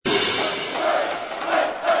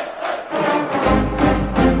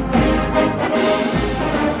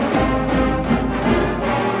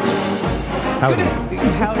Howdy. Good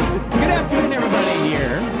afternoon, everybody,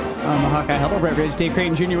 here on the Hawkeye Huddle. Brett Ridge, Dave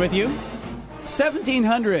Creighton Jr. with you.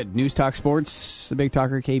 1700 News Talk Sports, the Big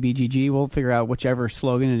Talker, KBGG. We'll figure out whichever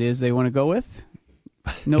slogan it is they want to go with.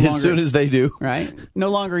 As soon as they do. Right?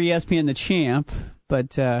 No longer ESPN the champ,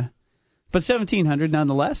 but 1700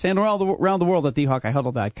 nonetheless. And we're all around the world at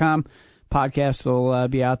thehawkeyehuddle.com. Podcast will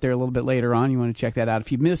be out there a little bit later on. You want to check that out.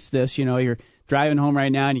 If you missed this, you're driving home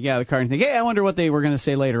right now and you get out of the car and think, hey, I wonder what they were going to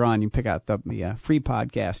say later on. You pick out the free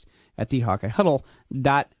podcast at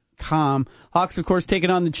thehawkeyehuddle.com. Hawks, of course, take it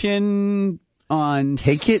on the chin.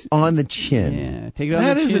 Take it on the chin. Yeah, take it on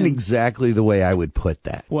that the chin. That isn't exactly the way I would put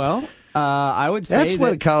that. Well, I would say that's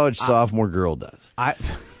what a college sophomore girl does. I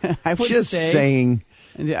would just say, saying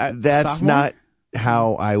that's sophomore? not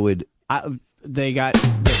how I would. Thank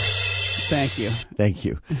you.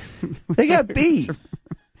 They got beat.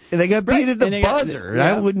 They got beat at the buzzer.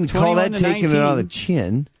 I wouldn't call that taking it on the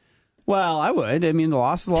chin. Well, I would. I mean, the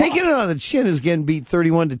loss is the loss. Taking it on the chin is getting beat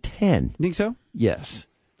 31-10. You think so? Yes.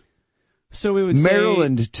 So we would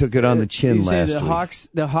Maryland took it on the chin last week.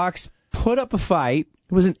 The Hawks put up a fight.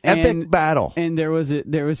 It was an epic battle, and it was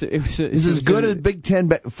as good a Big Ten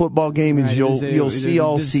football game as you'll see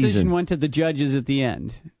all season. The decision went to the judges at the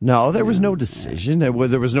end. No, there was no decision. There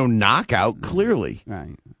was no knockout. Clearly,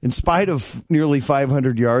 right. In spite of nearly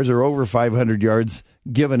 500 yards or over 500 yards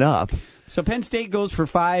given up. So Penn State goes for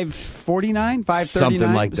 549,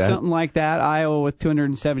 539, something like that. Iowa with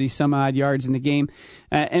 270 some odd yards in the game,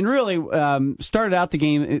 and really started out the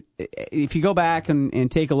game. If you go back and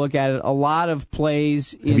take a look at it, a lot of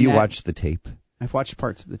plays. Have you watched the tape? I've watched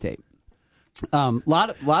parts of the tape.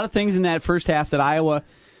 Lot of things in that first half that Iowa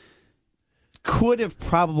could have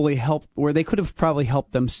probably helped, where they could have probably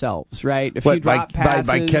helped themselves, right? If you drop passes,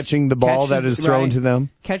 by catching the ball that is thrown to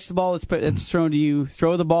them, catch the ball that's thrown to you,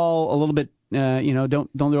 throw the ball a little bit, don't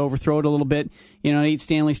overthrow it a little bit. Nate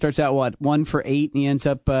Stanley starts out 1 for 8, and he ends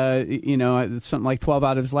up, something like 12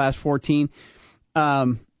 out of his last 14.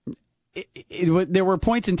 There were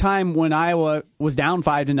points in time when Iowa was down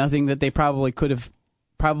 5-0 that they probably could have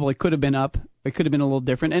been up. It could have been a little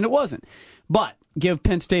different, and it wasn't. But give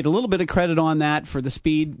Penn State a little bit of credit on that for the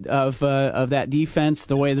speed of that defense,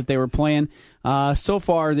 the way that they were playing. So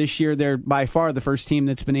far this year, they're by far the first team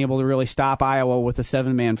that's been able to really stop Iowa with a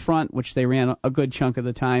 7-man front, which they ran a good chunk of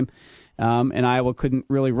the time. And Iowa couldn't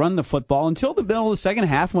really run the football until the middle of the second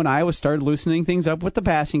half when Iowa started loosening things up with the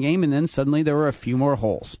passing game, and then suddenly there were a few more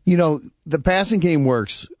holes. The passing game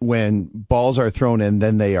works when balls are thrown and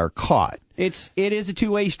then they are caught. It is a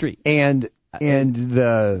two-way street. And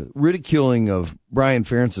the ridiculing of Brian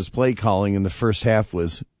Ferentz's play calling in the first half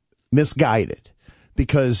was misguided,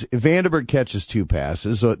 because if Vandenberg catches 2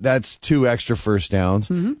 passes, so that's 2 extra first downs,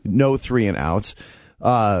 no 3-and-outs.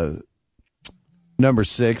 Number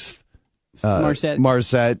 6,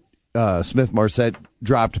 Smith-Marset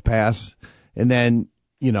dropped a pass, and then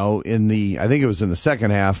I think it was in the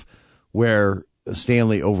second half where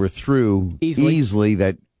Stanley overthrew easily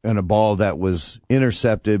that. And a ball that was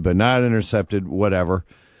intercepted, but not intercepted, whatever.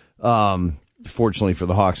 Fortunately for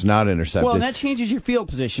the Hawks, not intercepted. Well, that changes your field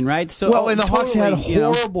position, right? And the Hawks had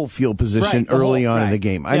horrible field position early on in the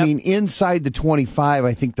game. I mean, inside the 25,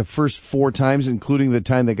 I think the first 4 times, including the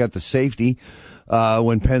time they got the safety,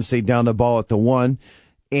 when Penn State downed the ball at the 1.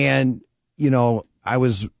 And, I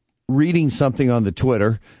was reading something on the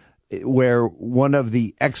Twitter where one of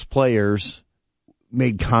the ex-players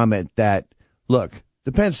made comment that, look,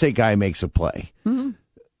 the Penn State guy makes a play. Mm-hmm.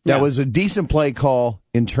 That was a decent play call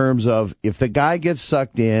in terms of if the guy gets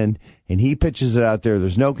sucked in and he pitches it out there,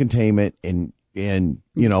 there's no containment and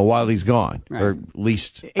while he's gone, or at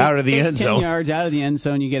least out of the end zone. 10 yards out of the end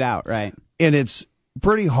zone, you get out, right? And it's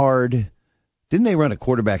pretty hard. Didn't they run a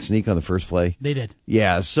quarterback sneak on the first play? They did.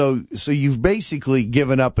 Yeah, so you've basically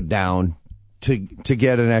given up a down to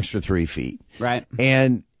get an extra 3 feet. Right.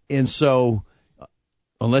 And so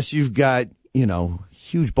unless you've got,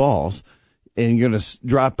 huge balls, and you're going to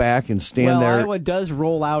drop back and stand there. Iowa does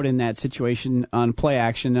roll out in that situation on play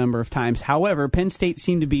action a number of times. However, Penn State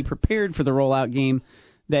seemed to be prepared for the rollout game.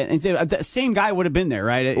 The same guy would have been there,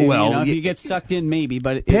 right? If you get sucked in, maybe.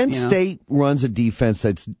 But Penn State runs a defense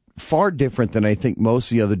that's far different than I think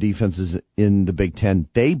most of the other defenses in the Big Ten.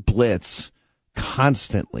 They blitz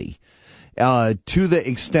constantly, to the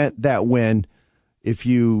extent that if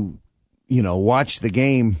you watch the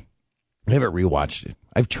game, I haven't rewatched it.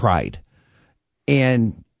 I've tried.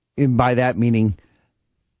 And by that meaning,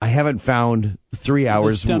 I haven't found 3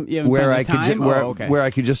 hours where I could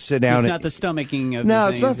just sit down. It's not the stomaching of No,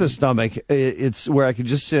 it's not the stomach. It's where I could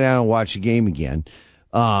just sit down and watch the game again.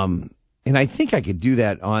 And I think I could do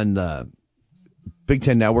that on the Big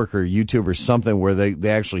Ten Network or YouTube or something where they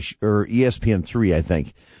actually, or ESPN3, I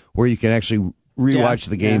think, where you can actually rewatch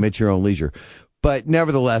the game at your own leisure. But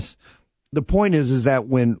nevertheless, the point is that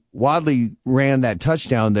when Wadley ran that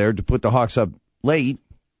touchdown there to put the Hawks up late,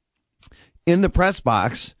 in the press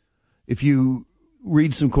box, if you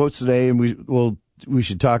read some quotes today, and we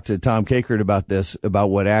should talk to Tom Kakert about this,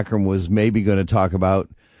 about what Akram was maybe going to talk about,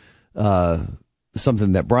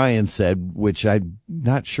 something that Brian said, which I'm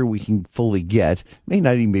not sure we can fully get, may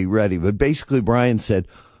not even be ready, but basically Brian said,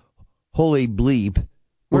 holy bleep,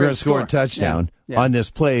 we're going to score a touchdown on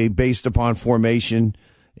this play based upon formation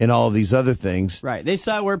and all of these other things. Right. They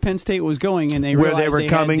saw where Penn State was going, and they realized they were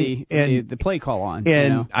coming, had the play call on.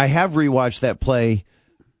 And I have rewatched that play,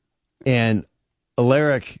 and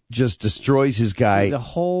Alaric just destroys his guy the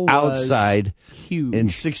hole outside, huge.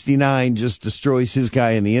 And 69 just destroys his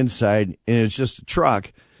guy in the inside, and it's just a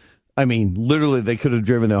truck. I mean, literally, they could have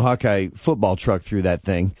driven the Hawkeye football truck through that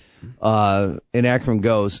thing. And Akram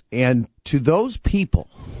goes. And to those people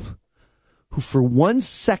who for 1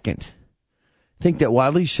 second think that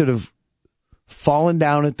Wadley should have fallen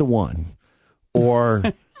down at the 1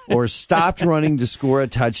 or stopped running to score a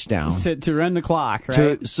touchdown. To run the clock,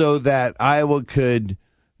 right? So that Iowa could,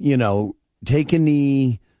 take a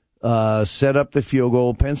knee, set up the field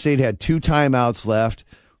goal. Penn State had 2 timeouts left.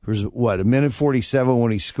 There was, a minute 47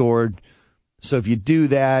 when he scored. So if you do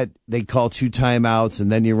that, they call 2 timeouts,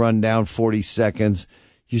 and then you run down 40 seconds.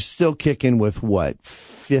 You're still kicking with,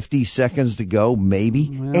 50 seconds to go, maybe?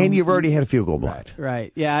 Well, and you've already had a field goal blocked.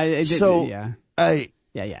 Right. Yeah.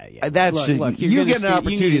 Yeah. That's look, you get an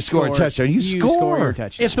opportunity to score a touchdown. You score your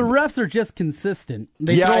touchdown. If the refs are just consistent,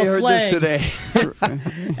 they throw I a heard flag this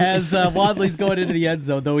today. as Wadley's going into the end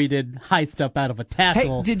zone, though he did high step out of a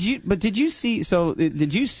tackle. Hey, did you see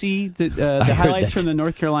the highlights from the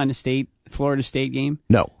North Carolina State Florida State game?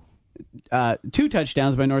 No. 2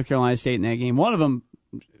 touchdowns by North Carolina State in that game. One of them,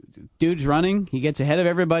 dude's running. He gets ahead of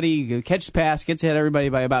everybody. He catches the pass, gets ahead of everybody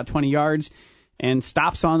by about 20 yards, and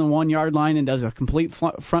stops on the 1-yard line and does a complete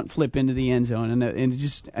front flip into the end zone. And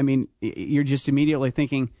just, you're just immediately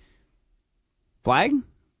thinking, flag?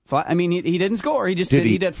 I mean, he didn't score. He just did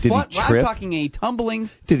he trip? I'm talking a tumbling.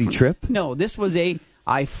 Did he trip? No, this was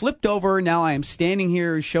I flipped over. Now I am standing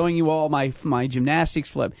here showing you all my gymnastics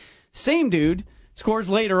flip. Same dude scores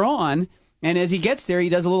later on, and as he gets there, he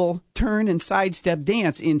does a little turn and sidestep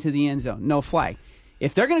dance into the end zone. No flag.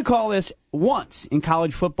 If they're going to call this once in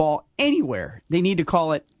college football anywhere, they need to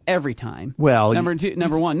call it every time. Well,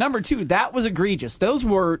 number one. Number 2, that was egregious. Those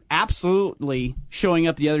were absolutely showing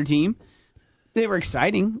up the other team. They were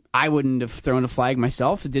exciting. I wouldn't have thrown a flag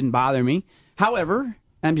myself. It didn't bother me. However,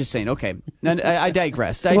 I'm just saying, okay, I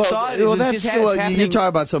digress. I saw it. You talk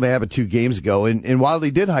about something that happened 2 games ago, and Wadley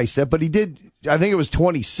did high step, but he did, I think it was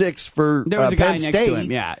 26 for there was a guy Penn next State. To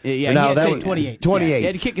him. Yeah. No, that was 28. 28. Yeah, he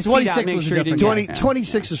had to kick his feet out and make sure he didn't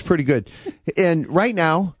 26 is pretty good. And right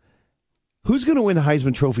now, who's going to win the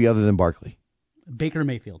Heisman Trophy other than Barkley? Baker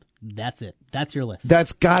Mayfield. That's it. That's your list.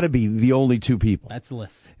 That's got to be the only 2 people. That's the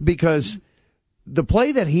list. Because the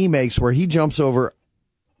play that he makes where he jumps over,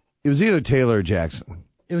 it was either Taylor or Jackson.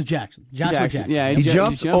 It was Jackson. Joshua Jackson. Yeah, he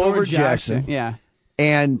jumps over Jackson. Yeah.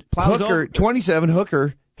 And Hooker, 27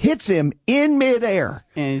 Hooker, hits him in midair.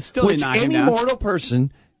 And it's still which any mortal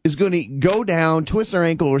person is going to go down, twist their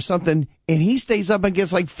ankle or something, and he stays up and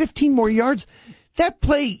gets like 15 more yards. That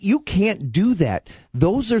play, you can't do that.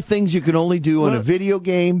 Those are things you can only do in a video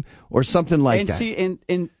game or something like that.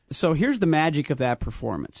 And so here's the magic of that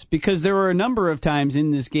performance. Because there were a number of times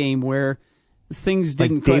in this game where things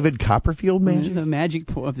didn't like David Copperfield magic? The magic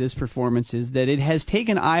of this performance is that it has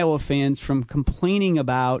taken Iowa fans from complaining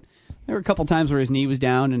about. There were a couple times where his knee was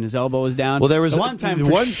down and his elbow was down. Well, there was one time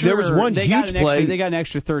there was one huge play. They got an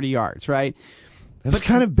extra 30 yards, right? That was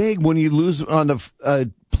kind of big when you lose on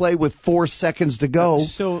the play with 4 seconds to go.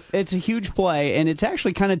 So it's a huge play, and it's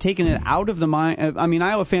actually kind of taken it out of the mind. I mean,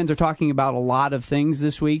 Iowa fans are talking about a lot of things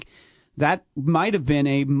this week. That might have been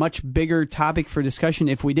a much bigger topic for discussion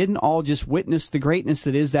if we didn't all just witness the greatness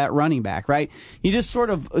that is that running back, right? You just sort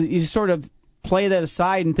of play that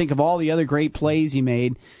aside and think of all the other great plays he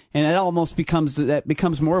made, and it almost becomes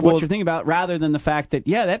more of what you're thinking about rather than the fact that,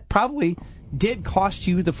 that probably did cost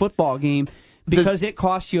you the football game because it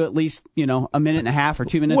cost you at least, a minute and a half or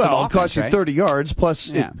 2 minutes of offense, it cost you 30 yards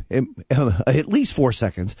plus at least 4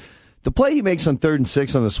 seconds. The play he makes on 3rd and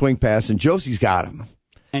 6 on the swing pass, and Josie's got him.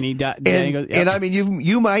 And he does. And I mean,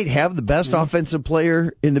 you might have the best offensive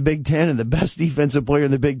player in the Big Ten and the best defensive player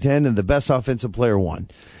in the Big Ten and the best offensive player won.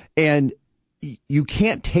 And you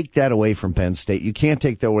can't take that away from Penn State. You can't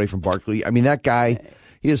take that away from Barkley. I mean, that guy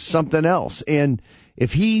is something else. And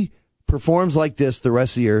if he performs like this the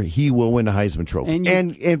rest of the year, he will win a Heisman Trophy,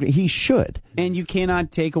 and he should. And you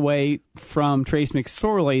cannot take away from Trace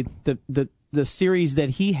McSorley the series that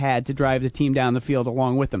he had to drive the team down the field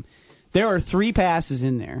along with him. There are 3 passes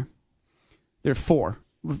in there. There are 4.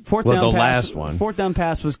 Fourth down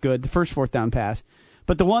pass was good. The first 4th down pass,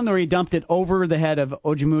 but the one where he dumped it over the head of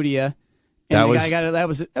Ojemudia, and the guy got it. That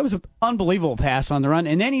was an unbelievable pass on the run.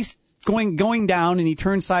 And then he's going down, and he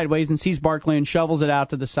turns sideways and sees Barkley and shovels it out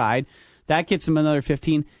to the side. That gets him another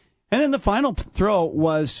 15. And then the final throw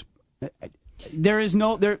was. There was a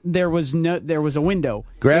window.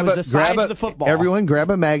 It was the size of the football. Everyone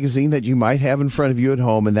grab a magazine that you might have in front of you at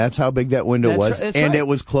home, and that's how big that window was. And it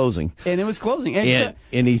was closing.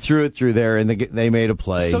 And he threw it through there, and they made a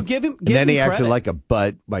play. So give him then he credit. acted like a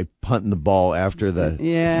butt by punting the ball after the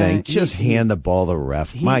thing. Just hand the ball to the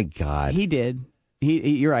ref. My God. He did.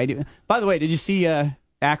 You're right. By the way, did you see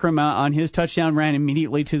Akram on his touchdown ran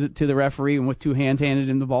immediately to the referee and with 2 hands handed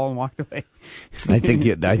him the ball and walked away? I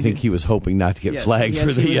think he was hoping not to get flagged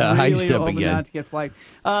for the high step again. Not to get flagged.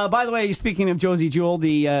 By the way, speaking of Josie Jewell,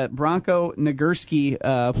 the Bronco Nagurski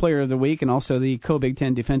Player of the Week and also the Co-Big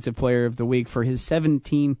Ten Defensive Player of the Week for his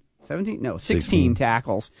 16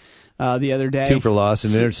 tackles the other day. 2 for loss,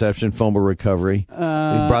 an interception, fumble recovery. He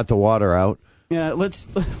brought the water out. Yeah,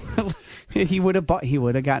 he would have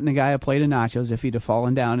gotten a guy a plate of nachos if he'd have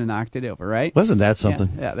fallen down and knocked it over, right? Wasn't that something?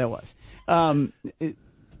 Yeah, that was.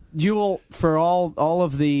 Jewell, for all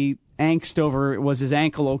of the angst over was his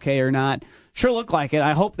ankle okay or not, sure looked like it.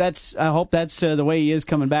 I hope that's the way he is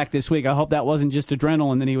coming back this week. I hope that wasn't just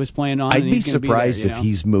adrenaline that he was playing on. I'd be surprised if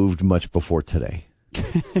he's moved much before today.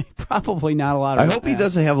 Probably not a lot. I hope he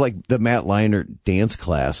doesn't have like the Matt Leinart dance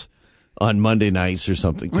class on Monday nights or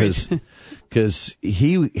something, because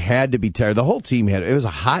he had to be tired. The whole team had. It was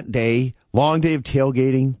a hot day, long day of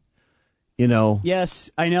tailgating.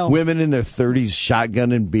 Yes, I know. Women in their 30s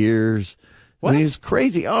shotgunning beers. What? I mean, it was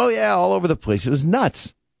crazy. Oh yeah, all over the place. It was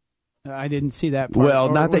nuts. I didn't see that part.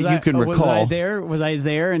 Well, not that you can recall. Was I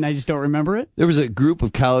there and I just don't remember it? There was a group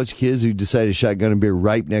of college kids who decided to shotgun a beer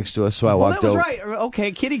right next to us, so I walked over. That was right.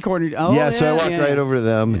 Okay, kitty cornered. Oh, yeah, so I walked right over to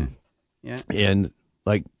them. Yeah. And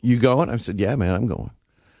like, you going? I said, yeah, man, I'm going.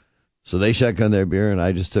 So they shotgunned their beer, and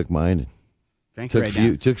I just took mine and took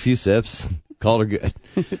a few sips, called her good.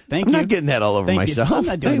 I'm not getting that all over myself. I'm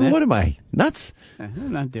not doing that. What am I, nuts?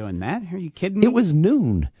 I'm not doing that. Are you kidding me? It was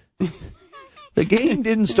noon. The game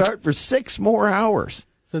didn't start for 6 more hours.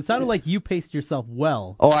 So it sounded like you paced yourself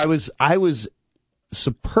well. Oh, I was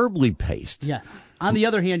superbly paced. Yes. On the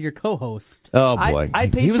other hand, your co-host. Oh, boy.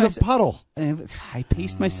 He was a puddle. I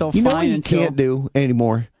paced myself fine. You know fine what he can't do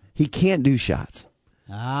anymore? He can't do shots.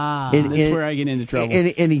 That's where I get into trouble.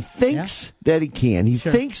 And he thinks that he can. He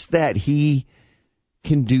thinks that he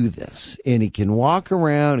can do this. And he can walk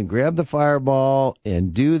around and grab the fireball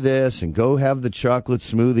and do this and go have the chocolate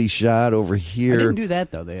smoothie shot over here. I didn't do that,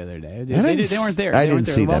 though, the other day. They weren't there. I didn't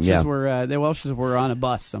see them, yeah. The Welshes were on a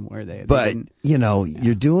bus somewhere. But,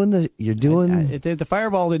 you're doing... The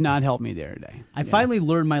fireball did not help me the other day. I finally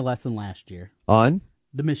learned my lesson last year. On?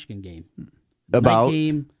 The Michigan game. About? Night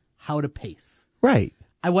game, how to pace. Right.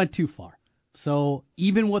 I went too far. So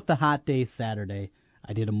even with the hot day Saturday,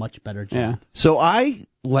 I did a much better job. Yeah. So I,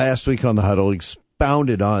 last week on the Huddle,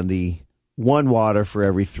 expounded on the 1 water for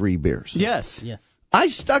every 3 beers. Yes. I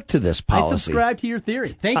stuck to this policy. I subscribe to your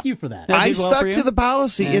theory. Thank you for that. I stuck to the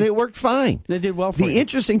policy, and it worked fine. That did well for you. The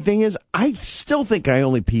interesting thing is, I still think I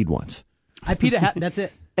only peed once. I peed that's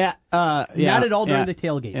it. Not at all during the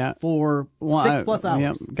tailgate. Yeah. For 6+ hours.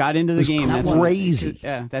 Yeah. Got into the game. That's crazy.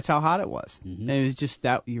 That's how hot it was. Mm-hmm. It was just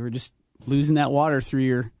that you were just losing that water through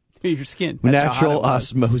your skin. That's natural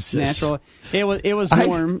osmosis. Natural. It was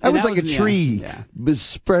warm. I was like a tree, was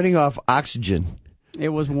spreading off oxygen. It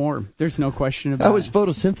was warm. There's no question about it. I was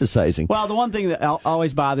photosynthesizing. Well, the one thing that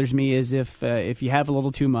always bothers me is if you have a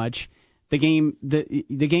little too much, the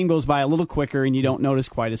game goes by a little quicker and you don't notice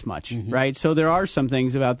quite as much, right? So there are some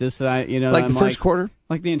things about this that I, like the first quarter,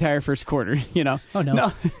 like the entire first quarter, Oh no,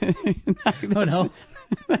 no.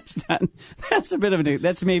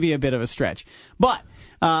 That's maybe a bit of a stretch, but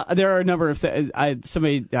there are a number of I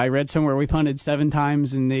read somewhere we punted 7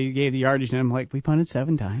 times and they gave the yardage and I'm like, we punted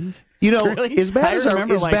 7 times. Really? As bad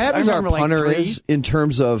as our punter is in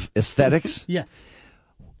terms of aesthetics. Yes.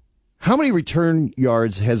 How many return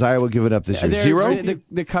yards has Iowa given up this year? 0?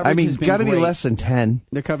 The coverage has been got to great. be less than 10.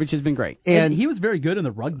 The coverage has been great, and he was very good in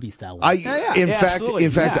the rugby style. In fact,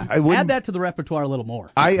 I would add that to the repertoire a little more.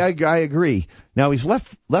 I agree. Now he's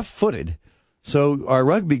left-footed, so our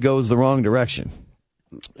rugby goes the wrong direction.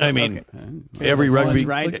 I mean, every rugby.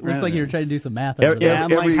 Looks like you're trying to do some math.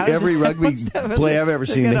 Every rugby play I've ever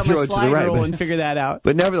seen, they throw it to the right. And figure that out.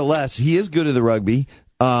 But nevertheless, he is good at the rugby.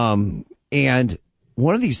 And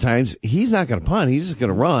one of these times, he's not going to punt. He's just going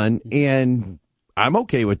to run. And I'm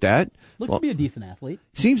okay with that. Looks to be a decent athlete.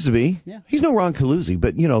 Seems to be. Yeah. He's no Ron Kaluzzi,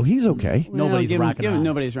 but, he's okay. Nobody's rocking around.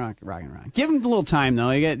 Nobody's rocking around. Give him a little time,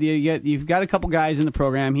 though. You've got a couple guys in the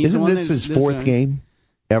program. Isn't this his fourth game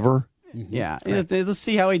ever? Yeah. Right. Let's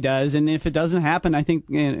see how he does. And if it doesn't happen, I think,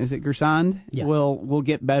 is it Gersand? Yeah. will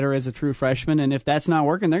get better as a true freshman. And if that's not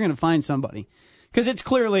working, they're going to find somebody. Because it's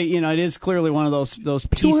clearly, it is clearly one of those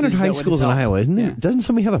pieces. 200 high schools in Iowa, isn't there? Doesn't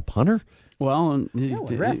somebody have a punter? Well, yeah.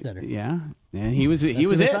 He was it. He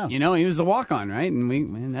was the walk-on, right?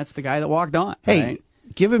 And that's the guy that walked on. Hey, right?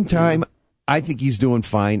 Give him time. I think he's doing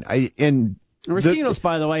fine. Racinos,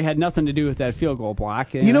 by the way, had nothing to do with that field goal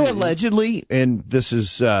block. Allegedly, and this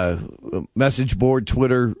is message board,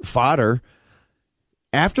 Twitter fodder,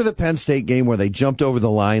 after the Penn State game where they jumped over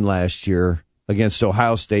the line last year against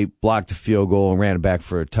Ohio State, blocked a field goal and ran it back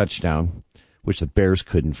for a touchdown, which the Bears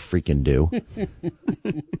couldn't freaking do.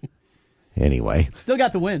 Anyway. Still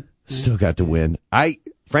got the win.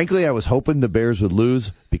 Frankly, I was hoping the Bears would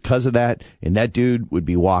lose because of that, and that dude would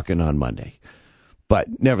be walking on Monday.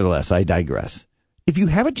 But nevertheless, I digress. If you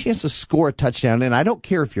have a chance to score a touchdown, and I don't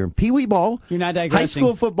care if you're in Pee Wee ball, you're not digressing. High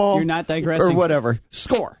school football, you're not digressing. Or whatever,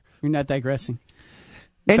 score. You're not digressing.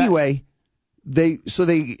 Anyway, they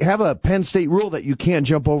have a Penn State rule that you can't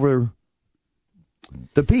jump over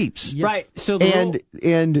the peeps. Yes. Right. So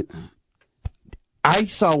and I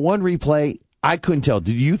saw one replay. I couldn't tell.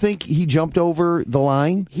 Did you think he jumped over the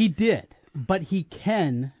line? He did. But he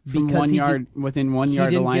can from because 1 yard within 1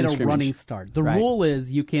 yard of the line of scrimmage. He didn't get a running start. The rule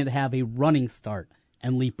is you can't have a running start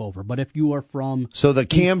and leap over. But if you are from the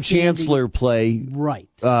Cam Chancellor play, right,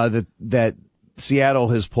 that Seattle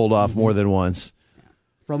has pulled off more than once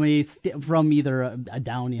from either a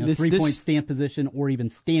down 3-point stand position or even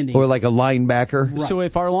standing or like a linebacker. Right. So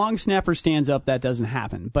if our long snapper stands up, that doesn't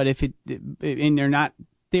happen. But if they're not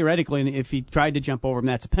theoretically, if he tried to jump over him,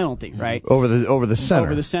 that's a penalty, right? Over the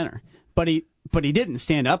center. But he didn't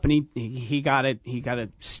stand up, and he got a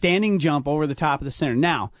standing jump over the top of the center.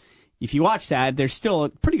 Now, if you watch that, there's still a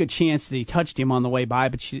pretty good chance that he touched him on the way by,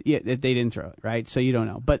 but they didn't throw it, right? So you don't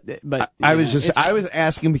know. But I was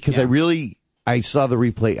asking because I saw the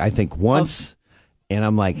replay I think once, and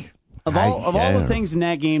I'm like, of all the things in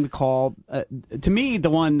that game to call, to me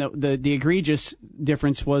the egregious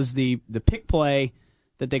difference was the pick play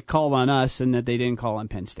that they called on us and that they didn't call on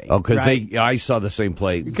Penn State. Oh, because I saw the same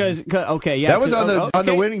play. That was on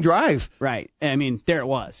the winning drive, right? I mean, there it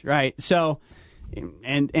was, right? So,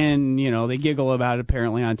 and they giggle about it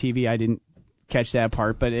apparently on TV. I didn't catch that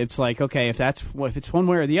part, but it's like, okay, if it's one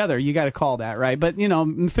way or the other, you got to call that, right? But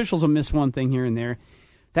officials will miss one thing here and there.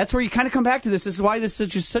 That's where you kind of come back to this. This is why this is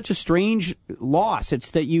just such a strange loss.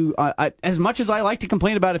 It's that you, as much as I like to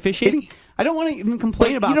complain about officiating, I don't want to even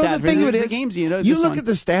complain about that. The thing of it is, games, you look at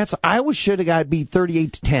the stats. Iowa should have got beat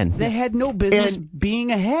 38-10. They had no business being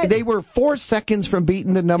ahead. They were 4 seconds from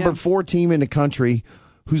beating the number 4 team in the country,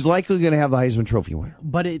 who's likely going to have the Heisman Trophy winner.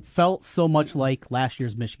 But it felt so much like last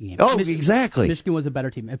year's Michigan game. Oh, exactly. Michigan was a better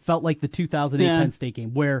team. It felt like the 2008 Penn State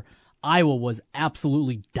game where Iowa was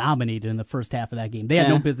absolutely dominated in the first half of that game. They had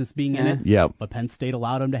no business being in it, but Penn State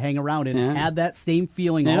allowed them to hang around and had that same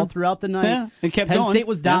feeling all throughout the night. Yeah. It kept Penn going. State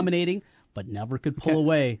was dominating, but never could pull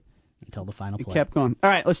away until the final play. It kept going. All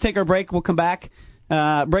right, let's take our break. We'll come back,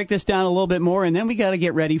 break this down a little bit more, and then we got to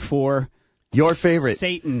get ready for your favorite,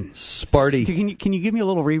 Satan. Sparty. Can you give me a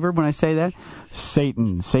little reverb when I say that?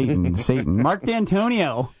 Satan. Mark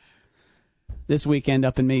D'Antonio. This weekend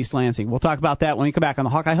up in East Lansing. We'll talk about that when we come back on the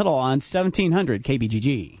Hawkeye Huddle on 1700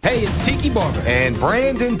 KBGG. Hey, it's Tiki Barber and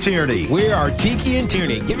Brandon Tierney. We are Tiki and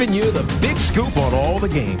Tierney, giving you the big scoop on all the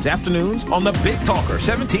games. Afternoons on the Big Talker,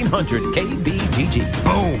 1700 KBGG.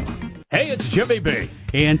 Boom. Hey, it's Jimmy B.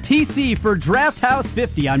 And TC for Draft House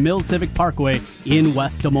 50 on Mills Civic Parkway in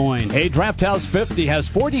West Des Moines. Hey, Draft House 50 has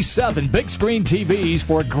 47 big screen TVs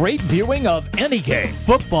for great viewing of any game.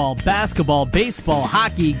 Football, basketball, baseball,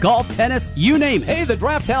 hockey, golf, tennis, you name it. Hey, the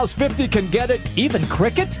Draft House 50 can get it, even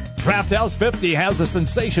cricket. Draft House 50 has a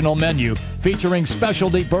sensational menu featuring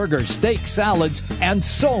specialty burgers, steak, salads, and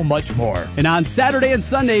so much more. And on Saturday and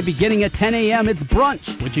Sunday, beginning at 10 a.m., it's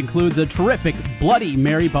brunch, which includes a terrific Bloody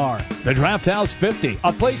Mary bar. The Draft House 50,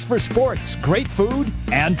 a place for sports, great food,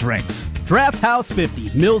 and drinks. Draft House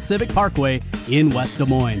 50, Mills Civic Parkway in West Des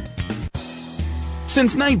Moines.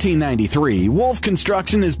 Since 1993, Wolf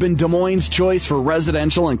Construction has been Des Moines' choice for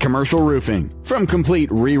residential and commercial roofing. From complete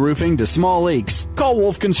re-roofing to small leaks, call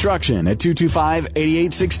Wolf Construction at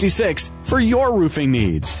 225-8866 for your roofing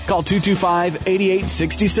needs. Call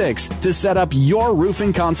 225-8866 to set up your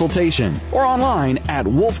roofing consultation or online at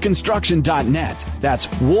wolfconstruction.net. That's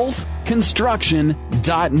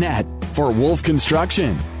wolfconstruction.net for Wolf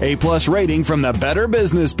Construction. A+ rating from the Better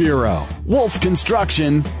Business Bureau.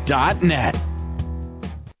 wolfconstruction.net.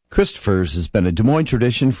 Christopher's has been a Des Moines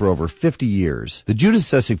tradition for over 50 years. The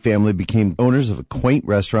Judas Sessig family became owners of a quaint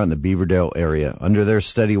restaurant in the Beaverdale area. Under their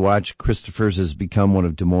steady watch, Christopher's has become one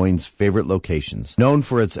of Des Moines' favorite locations. Known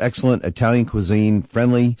for its excellent Italian cuisine,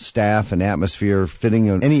 friendly staff, and atmosphere fitting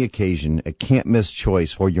on any occasion, a can't-miss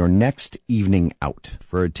choice for your next evening out.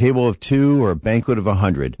 For a table of 2 or a banquet of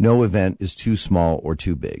 100, no event is too small or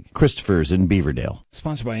too big. Christopher's in Beaverdale.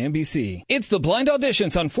 Sponsored by NBC. It's the blind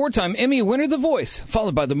auditions on 4-time Emmy winner The Voice,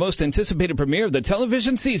 followed by the most anticipated premiere of the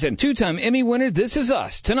television season, 2-time Emmy winner This Is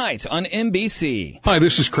Us, tonight on NBC. Hi,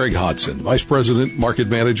 this is Craig Hodson, Vice President, Market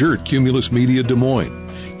Manager at Cumulus Media Des Moines.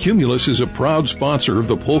 Cumulus is a proud sponsor of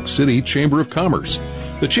the Polk City Chamber of Commerce.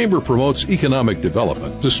 The Chamber promotes economic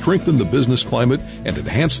development to strengthen the business climate and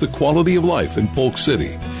enhance the quality of life in Polk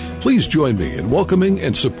City. Please join me in welcoming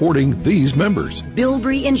and supporting these members.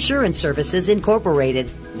 Bilbrey Insurance Services Incorporated.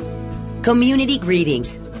 Community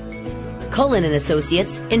Greetings. Cullen &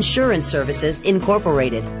 Associates Insurance Services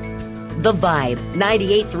Incorporated. The Vibe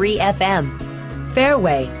 98.3 FM.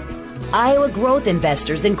 Fairway. Iowa Growth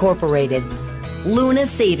Investors Incorporated. Luna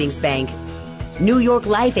Savings Bank. New York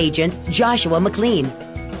Life Agent Joshua McLean.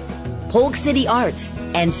 Polk City Arts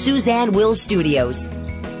and Suzanne Will Studios.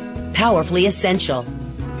 Powerfully Essential.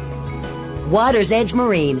 Water's Edge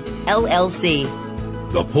Marine, LLC.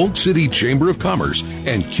 The Polk City Chamber of Commerce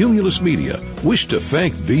and Cumulus Media wish to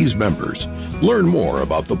thank these members. Learn more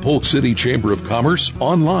about the Polk City Chamber of Commerce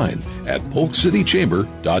online at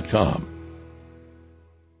polkcitychamber.com.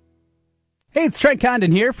 Hey, it's Trent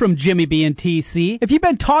Condon here from Jimmy B and TC. If you've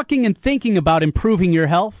been talking and thinking about improving your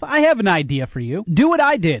health, I have an idea for you. Do what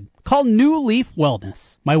I did. Call New Leaf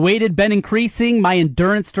Wellness. My weight had been increasing, my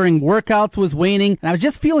endurance during workouts was waning, and I was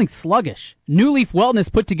just feeling sluggish. New Leaf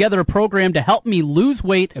Wellness put together a program to help me lose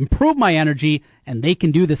weight, improve my energy, and they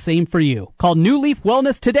can do the same for you. Call New Leaf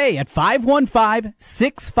Wellness today at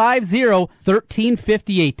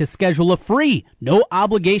 515-650-1358 to schedule a free,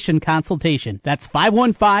 no-obligation consultation. That's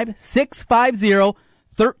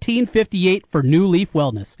 515-650-1358 for New Leaf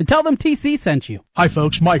Wellness. And tell them TC sent you. Hi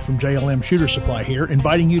folks, Mike from JLM Shooter Supply here,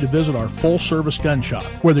 inviting you to visit our full-service gun shop.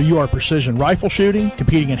 Whether you are precision rifle shooting,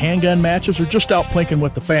 competing in handgun matches, or just out plinking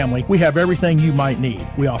with the family, we have everything you might need.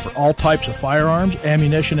 We offer all types of firearms,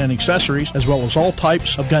 ammunition, and accessories, as well as all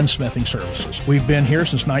types of gunsmithing services. We've been here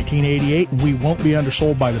since 1988, and we won't be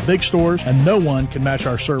undersold by the big stores, and no one can match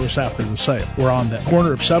our service after the sale. We're on the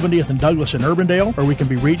corner of 70th and Douglas in Urbandale, or we can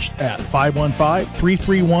be reached at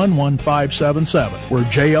 515-331-1577. We're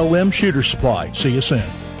JLM Shooter Supply. See you soon.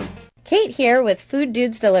 Kate here with Food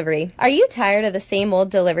Dudes Delivery. Are you tired of the same old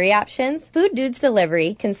delivery options? Food Dudes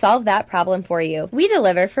Delivery can solve that problem for you. We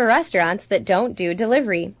deliver for restaurants that don't do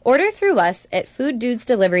delivery. Order through us at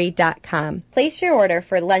fooddudesdelivery.com. Place your order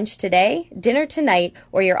for lunch today, dinner tonight,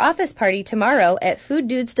 or your office party tomorrow at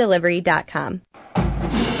fooddudesdelivery.com.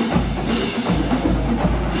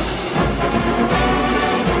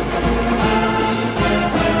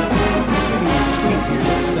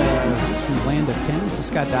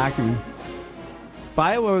 Scott Dockerman. If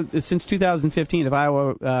Iowa, since 2015, if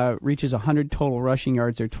Iowa reaches 100 total rushing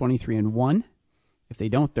yards, they're 23-1. If they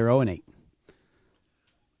don't, they're 0-8.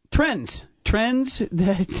 Trends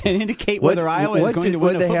that indicate whether Iowa is going to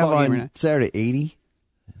win a football game or not. What did they have on Saturday? 80?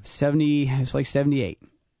 70. It's like 78.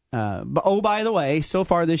 But by the way, so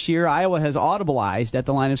far this year, Iowa has audibleized at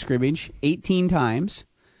the line of scrimmage 18 times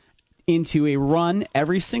into a run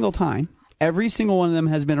every single time. Every single one of them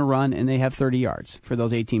has been a run, and they have 30 yards for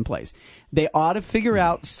those 18 plays. They ought to figure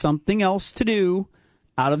out something else to do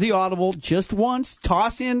out of the audible just once,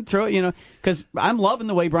 toss in, throw it, because I'm loving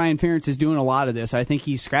the way Brian Ferentz is doing a lot of this. I think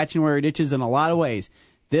he's scratching where it itches in a lot of ways.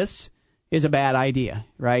 This is a bad idea,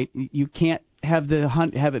 right? You can't have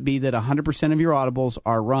it be that 100% of your audibles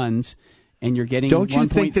are runs, and you're getting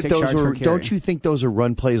 1.6 yards per carry. Don't you think those are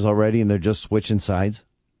run plays already, and they're just switching sides?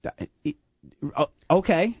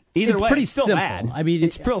 Okay. Either way, pretty it's still simple. bad. I mean,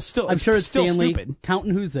 it's still. I'm sure it's still Stanley stupid.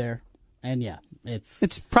 Counting who's there, and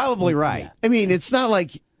it's probably right. Yeah. I mean, it's not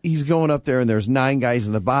like he's going up there and there's 9 guys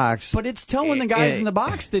in the box. But it's telling the guys in the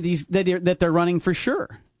box that they're running for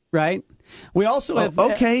sure, right? We also have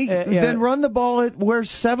then run the ball at where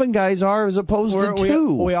 7 guys are as opposed to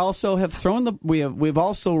 2. We also have we've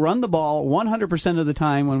also run the ball 100% of the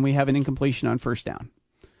time when we have an incompletion on first down.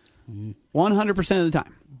 100% of the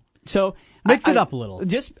time. So mix it up a little.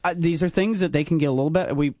 Just these are things that they can get a little bit.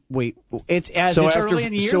 It's early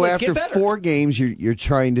in the year. So let's after get better. 4 games, you're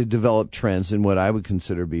trying to develop trends in what I would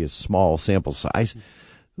consider to be a small sample size.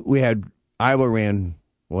 We had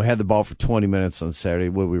the ball for 20 minutes on Saturday.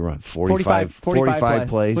 What did we run? 45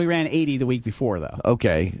 plays. We ran 80 the week before, though.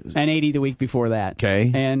 Okay. And 80 the week before that.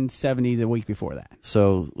 Okay. And 70 the week before that.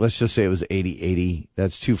 So let's just say it was 80.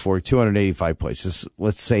 That's 285 plays.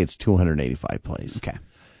 Let's say it's 285 plays. Okay.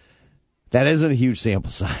 That isn't a huge sample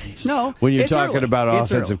size. No, when you're it's talking early. about an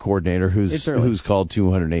It's offensive early. coordinator who's called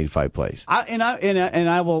 285 plays.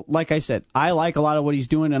 I will, like I said, I like a lot of what he's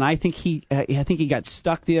doing, and I think he got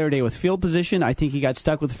stuck the other day with field position. I think he got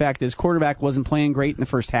stuck with the fact that his quarterback wasn't playing great in the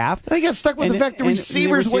first half. He got stuck with the fact the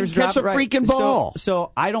receivers wouldn't catch a freaking ball.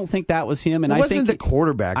 So I don't think that was him. And it wasn't the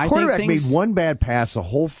quarterback. Quarterback made one bad pass the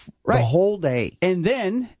whole day. And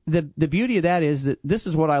then the beauty of that is that this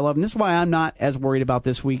is what I love, and this is why I'm not as worried about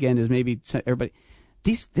this weekend as maybe everybody.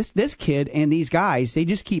 This kid and these guys, they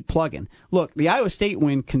just keep plugging. Look, the Iowa State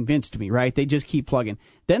win convinced me, right? They just keep plugging.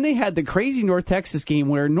 Then they had the crazy North Texas game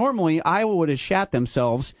where normally Iowa would have shat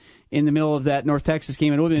themselves in the middle of that North Texas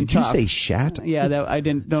game. It would have been tough. Did you say shat? Yeah, I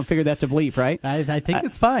don't figure that's a bleep, right? I think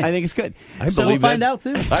it's fine. I think it's good. We'll find out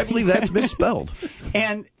too. I believe that's misspelled.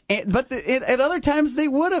 But at other times they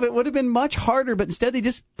would have. It would have been much harder, but instead they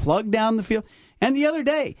just plugged down the field. And the other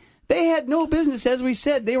day, they had no business, as we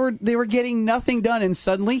said. They were getting nothing done, and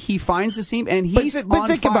suddenly he finds the seam, and he's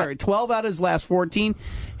on fire. 12 out of his last 14.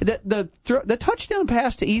 The touchdown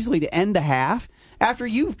pass to Easley to end the half, after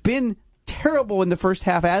you've been terrible in the first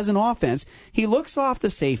half as an offense, he looks off the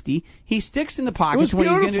safety, he sticks in the pocket when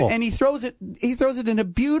he's going to, and he throws it in a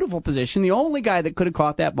beautiful position. The only guy that could have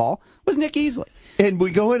caught that ball was Nick Easley. And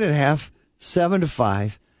we go in at half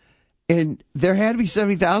 7-5, and there had to be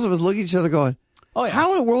 70,000 of us looking at each other going, "Oh yeah,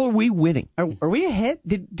 how in the world are we winning? Are we ahead?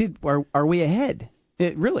 Are we ahead?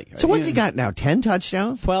 Really? So what's he got now? 10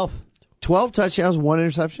 touchdowns? 12 touchdowns, 1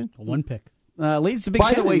 interception, 1 pick. Leads the Big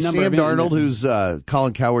Ten. By the way, Sam Darnold, who's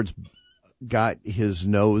Colin Coward's got his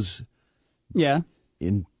nose,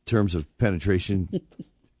 in terms of penetration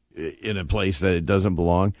in a place that it doesn't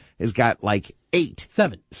belong, has got like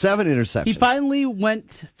 7 interceptions. He finally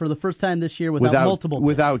went for the first time this year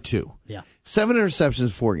without 2. Yeah, 7 interceptions,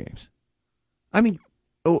 4 games. I mean,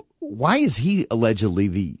 why is he allegedly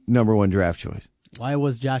the number 1 draft choice? Why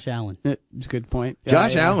was Josh Allen? It's a good point.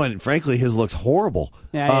 Josh Allen, frankly, has looked horrible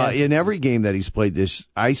in every game that he's played this.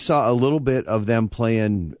 I saw a little bit of them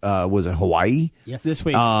playing, was it Hawaii? Yes. This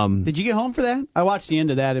week. Did you get home for that? I watched the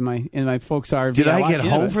end of that in my folks' RV. Did I get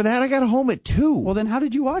home for that? I got home at 2. Well, then how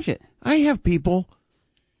did you watch it? I have people.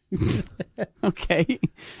 Okay.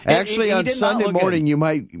 Actually, on Sunday morning, you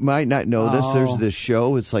might not know this. There's this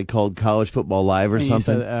show. It's like called College Football Live or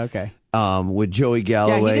something. Okay. With Joey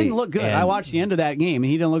Galloway. Yeah, he didn't look good. I watched the end of that game,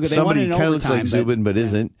 and he didn't look good. Somebody kind of looks like Zubin, but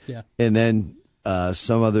isn't. Yeah. And then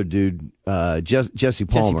some other dude, Jesse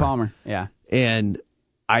Palmer. Jesse Palmer, yeah. And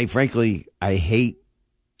I hate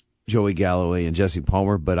Joey Galloway and Jesse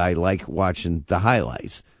Palmer, but I like watching the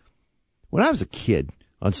highlights. When I was a kid,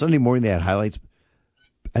 on Sunday morning they had highlights.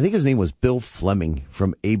 I think his name was Bill Fleming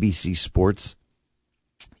from ABC Sports.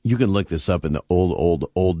 You can look this up in the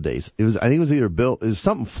old days. I think it was either Bill, it was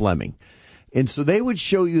something Fleming. And so they would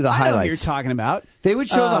show you the highlights. I know what you're talking about. They would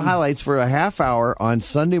show the highlights for a half hour on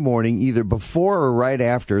Sunday morning, either before or right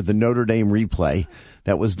after the Notre Dame replay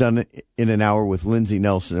that was done in an hour with Lindsey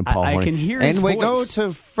Nelson and Paul Hornung. I can hear his voice. And we go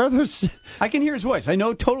to further... I can hear his voice. I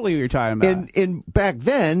know totally what you're talking about. And back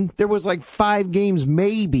then, there was like 5 games,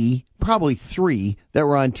 maybe, probably 3, that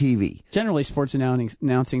were on TV. Generally, sports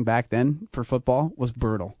announcing back then for football was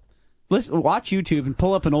brutal. Listen, watch YouTube and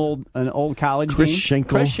pull up an old college Chris game.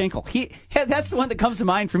 Schenkel. Chris Schenkel. That's the one that comes to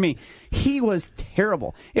mind for me. He was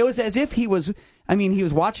terrible. It was as if he was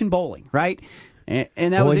watching bowling, right?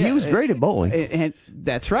 And that was it. He was great at bowling. And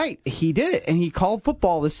that's right. He did it, and he called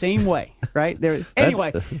football the same way, right?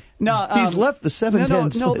 Anyway, no, he's left the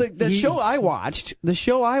 7-10. No. The show I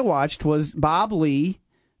watched was Bob Lee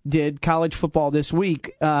did college football this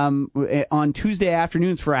week on Tuesday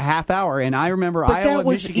afternoons for a half hour, and I remember Iowa, that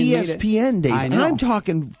was Michigan ESPN days. And I'm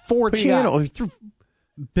talking 4 channels.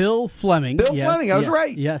 Bill Fleming. Fleming, I was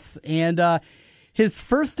right. Yes, and his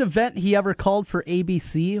first event he ever called for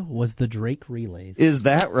ABC was the Drake Relays. Is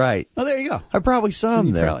that right? Oh, there you go. I probably saw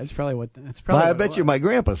him there. It's probably what. I bet you my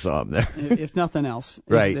grandpa saw him there. If nothing else,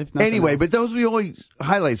 right? If nothing anyway, else. but those are the only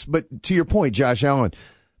highlights. But to your point, Josh Allen,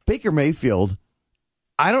 Baker Mayfield,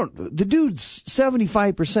 the dude's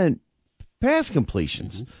 75% pass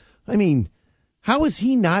completions. I mean, how is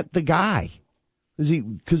he not the guy? Is he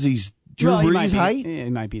because he's Drew Brees' height? He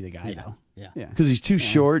might be the guy, though. Yeah. Because he's too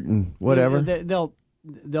short and whatever.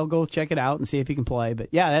 They'll go check it out and see if he can play. But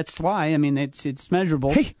yeah, that's why. I mean, it's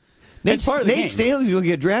measurable. Hey, Nate Stanley's going to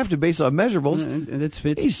get drafted based on measurables.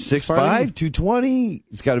 He's 6'5", 220.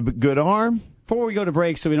 He's got a good arm. Before we go to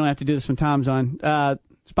break, so we don't have to do this when Tom's on,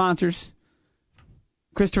 sponsors.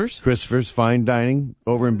 Christopher's Fine Dining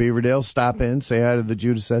over in Beaverdale. Stop in, say hi to the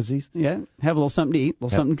Judas-esses. Yeah, have a little something to eat, a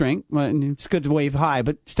little something to drink. It's good to wave hi,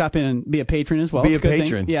 but stop in and be a patron as well. Be a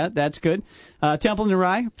patron. Yeah, that's good. Temple and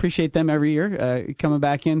Rye, appreciate them every year coming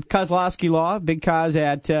back in. Kozlowski Law, Big Koz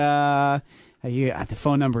at... the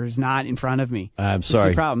phone number is not in front of me. I'm sorry.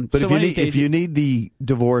 That's the problem. But if you need the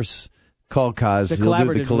divorce, call Koz. He'll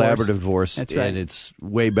do the collaborative divorce. That's right. And it's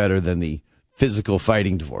way better than the physical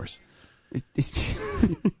fighting divorce.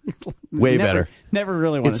 Way better. Never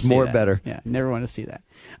really want to see that. It's more better. Yeah, never want to see that.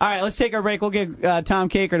 All right, let's take our break. We'll get Tom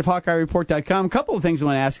Kakert of HawkeyeReport.com. A couple of things I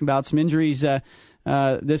want to ask about. Some injuries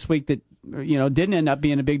this week that didn't end up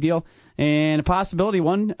being a big deal. And a possibility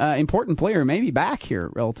one important player may be back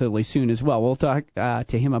here relatively soon as well. We'll talk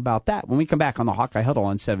to him about that when we come back on the Hawkeye Huddle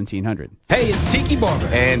on 1700. Hey, it's Tiki Barber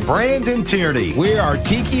and Brandon Tierney. We are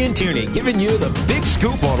Tiki and Tierney, giving you the big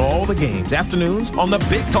scoop on all the games. Afternoons on the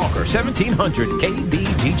Big Talker, 1700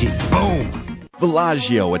 KBGG. Boom.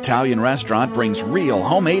 Villaggio Italian Restaurant brings real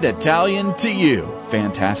homemade Italian to you.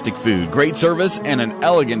 Fantastic food, great service, and an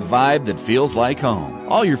elegant vibe that feels like home.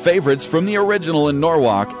 All your favorites from the original in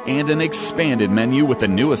Norwalk and an expanded menu with the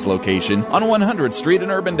newest location on 100th Street in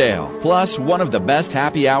Urbandale. Plus, one of the best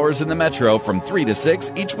happy hours in the metro from 3 to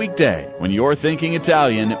 6 each weekday. When you're thinking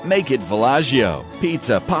Italian, make it Villaggio.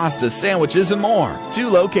 Pizza, pasta, sandwiches, and more. 2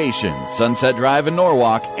 locations, Sunset Drive in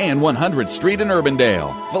Norwalk and 100th Street in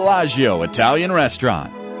Urbandale. Villaggio Italian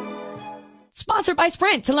Restaurant. Sponsored by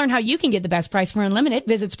Sprint. To learn how you can get the best price for unlimited,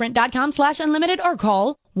 visit sprint.com/unlimited or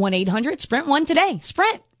call 1-800-SPRINT1 today.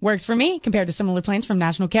 Sprint works for me. Compared to similar plans from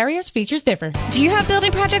national carriers, features differ. Do you have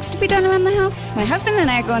building projects to be done around the house? My husband and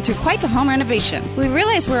I are going through quite the home renovation. We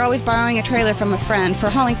realize we're always borrowing a trailer from a friend for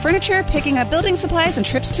hauling furniture, picking up building supplies, and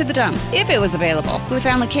trips to the dump, if it was available. We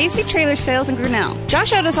found Lucchese Trailer Sales in Grinnell. Josh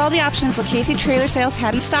showed us all the options Lucchese Trailer Sales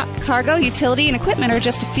had in stock. Cargo, utility, and equipment are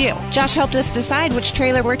just a few. Josh helped us decide which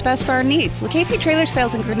trailer worked best for our needs. Lucchese Trailer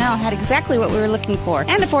Sales in Grinnell had exactly what we were looking for,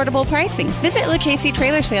 and affordable pricing. Visit Lucchese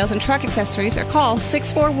Trailer Sales and Truck Accessories or call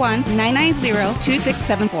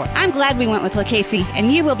 641-990-2674. I'm glad we went with Lucchese,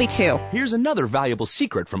 and you will be too. Here's another valuable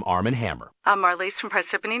secret from Arm & Hammer. I'm Marlise from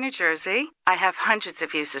Parsippany, New Jersey. I have hundreds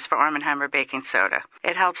of uses for Arm & Hammer baking soda.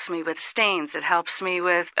 It helps me with stains. It helps me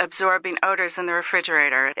with absorbing odors in the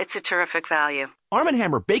refrigerator. It's a terrific value. Arm &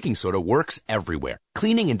 Hammer baking soda works everywhere.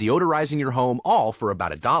 Cleaning and deodorizing your home, all for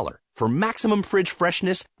about $1. For maximum fridge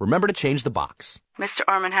freshness, remember to change the box. Mr.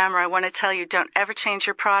 Arm & Hammer, I want to tell you, don't ever change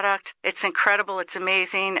your product. It's incredible. It's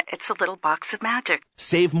amazing. It's a little box of magic.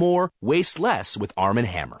 Save more, waste less with Arm &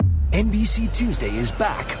 Hammer. NBC Tuesday is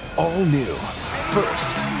back, all new.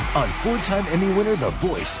 First, on 4-time Emmy winner The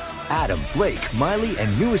Voice, Adam, Blake, Miley,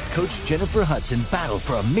 and newest coach Jennifer Hudson battle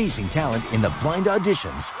for amazing talent in the blind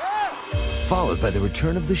auditions. Followed by the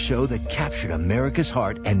return of the show that captured America's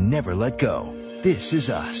heart and never let go. This Is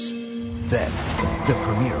Us. Then, the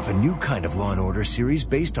premiere of a new kind of Law & Order series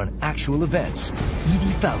based on actual events.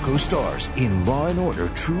 Edie Falco stars in Law & Order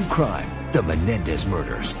True Crime, The Menendez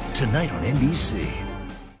Murders, tonight on NBC.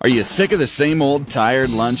 Are you sick of the same old tired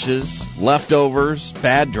lunches, leftovers,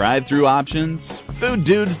 bad drive-thru options? Food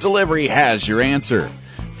Dudes Delivery has your answer.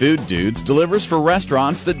 Food Dudes delivers for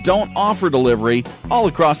restaurants that don't offer delivery all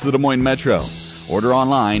across the Des Moines Metro. Order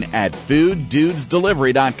online at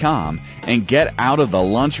fooddudesdelivery.com and get out of the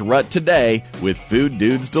lunch rut today with Food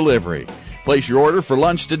Dudes Delivery. Place your order for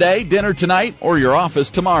lunch today, dinner tonight, or your office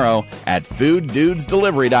tomorrow at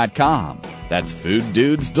fooddudesdelivery.com. That's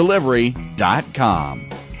fooddudesdelivery.com.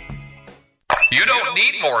 You don't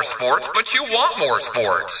need more sports, but you want more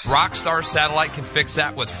sports. Rockstar Satellite can fix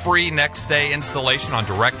that with free next-day installation on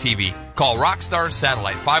DirecTV. Call Rockstar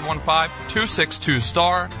Satellite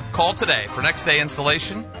 515-262-STAR. Call today for next-day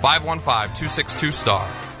installation, 515-262-STAR.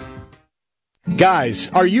 Guys,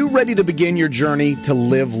 are you ready to begin your journey to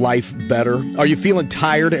live life better? Are you feeling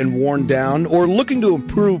tired and worn down, or looking to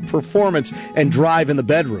improve performance and drive in the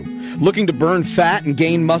bedroom? Looking to burn fat and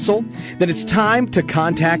gain muscle? Then it's time to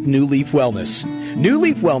contact New Leaf Wellness. New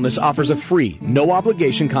Leaf Wellness offers a free,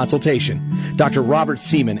 no-obligation consultation. Dr. Robert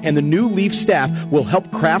Seaman and the New Leaf staff will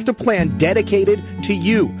help craft a plan dedicated to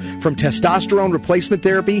you. From testosterone replacement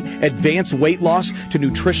therapy, advanced weight loss, to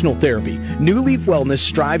nutritional therapy, New Leaf Wellness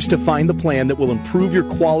strives to find the plan that will improve your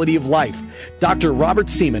quality of life. Dr. Robert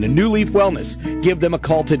Seaman and New Leaf Wellness. Give them a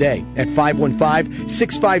call today at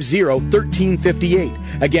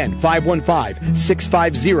 515-650-1358. Again,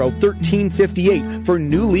 515-650-1358 for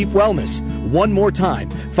New Leaf Wellness. One more time,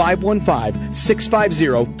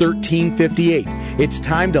 515-650-1358. It's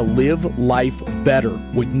time to live life better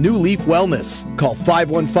with New Leaf Wellness. Call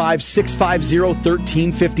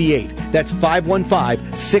 515-650-1358. That's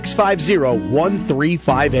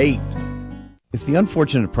 515-650-1358. If the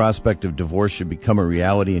unfortunate prospect of divorce should become a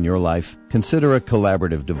reality in your life, consider a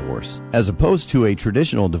collaborative divorce. As opposed to a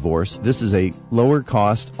traditional divorce, this is a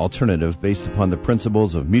lower-cost alternative based upon the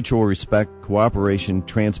principles of mutual respect, cooperation,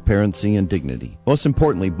 transparency, and dignity. Most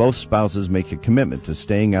importantly, both spouses make a commitment to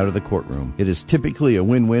staying out of the courtroom. It is typically a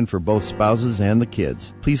win-win for both spouses and the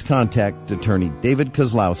kids. Please contact attorney David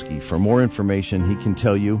Kozlowski for more information. He can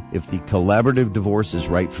tell you if the collaborative divorce is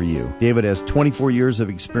right for you. David has 24 years of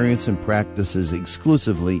experience and practices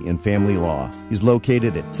exclusively in family law. He's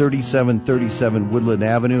located at 3737 Woodland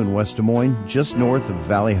Avenue in West Des Moines, just north of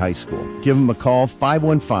Valley High School. Give him a call,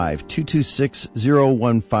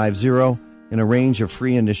 515-226-0150, and arrange a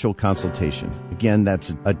free initial consultation. Again,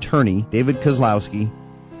 that's attorney David Kozlowski,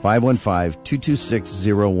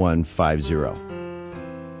 515-226-0150.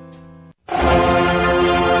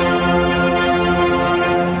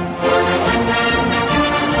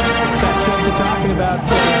 Got Trent to talking about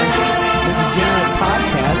the Degenerate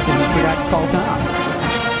podcast, and we forgot to call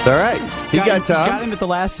Tom. It's all right. He got Tom. Got him at the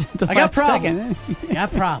last I got second.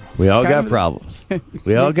 Got problems. We all got problems.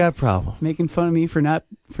 We all got problems. Making fun of me for not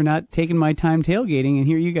taking my time tailgating, and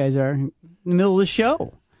here you guys are in the middle of the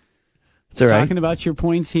show. It's all right. Talking about your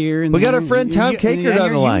points here. And we got our friend Tom Kakert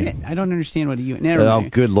on the line. Unit. I don't understand what a unit. Oh,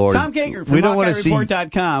 good Lord. Tom Kakert from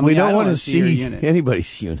HawkeyeReport.com. We don't want to see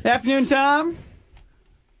anybody's unit. Afternoon, Tom.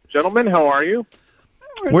 Gentlemen, how are you?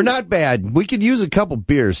 We're not bad. We could use a couple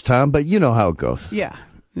beers, Tom, but you know how it goes. Yeah.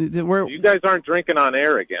 You guys aren't drinking on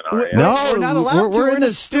air again, are you? No, we're not allowed to. We're in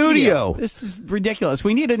the studio. This is ridiculous.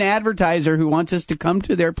 We need an advertiser who wants us to come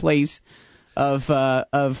to their place of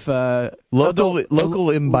local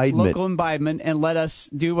imbibement, and let us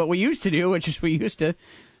do what we used to do, which is we used to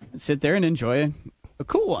sit there and enjoy a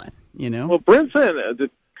cool one. You know. Well, Brinson,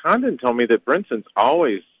 Condon told me that Brinson's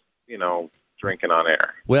always, drinking on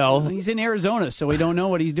air. Well, he's in Arizona, so we don't know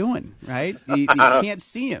what he's doing. Right? You can't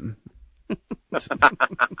see him.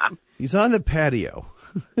 He's on the patio.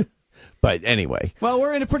 But anyway. Well,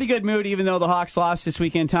 we're in a pretty good mood, even though the Hawks lost this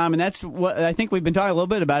weekend, Tom, and that's what I think we've been talking a little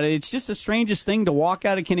bit about it. It's just the strangest thing to walk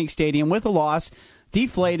out of Kinnick Stadium with a loss,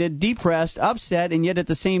 deflated, depressed, upset, and yet at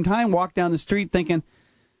the same time walk down the street thinking,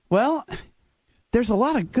 well, there's a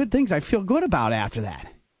lot of good things I feel good about after that.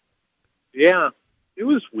 Yeah, it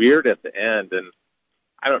was weird at the end, and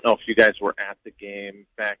I don't know if you guys were at the game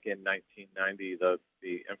back in 1990, the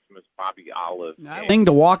infamous Bobby Olive game.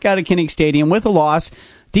 To walk out of Kinnick Stadium with a loss,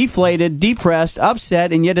 deflated, depressed,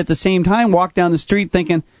 upset, and yet at the same time walk down the street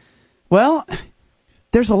thinking, well,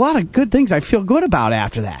 there's a lot of good things I feel good about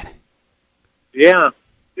after that. Yeah,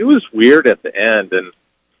 it was weird at the end, and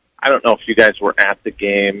I don't know if you guys were at the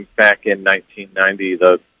game back in 1990,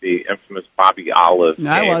 the infamous Bobby Olive game.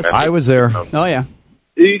 I was there. Oh, yeah.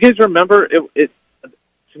 Do you guys remember it?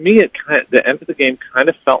 To me, the end of the game kind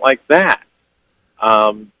of felt like that,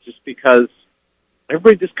 just because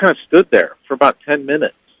everybody just kind of stood there for about 10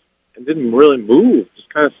 minutes and didn't really move, just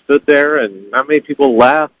kind of stood there, and not many people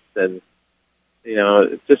left, and,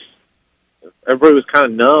 it just, everybody was kind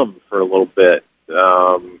of numb for a little bit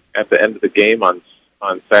at the end of the game on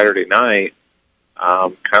Saturday night,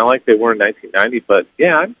 kind of like they were in 1990, but,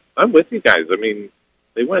 yeah, I'm with you guys. I mean,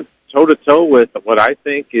 they went toe-to-toe with what I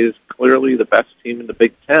think is clearly the best team in the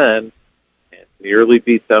Big Ten, and nearly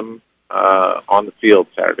beat them on the field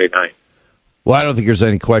Saturday night. Well, I don't think there's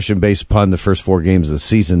any question, based upon the first 4 games of the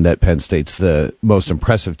season, that Penn State's the most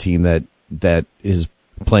impressive team that is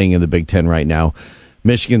playing in the Big Ten right now.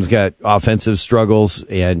 Michigan's got offensive struggles,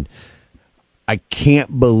 and I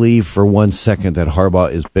can't believe for one second that Harbaugh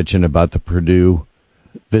is bitching about the Purdue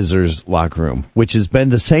visitors' locker room, which has been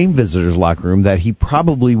the same visitors' locker room that he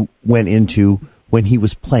probably went into when he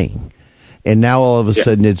was playing. And now all of a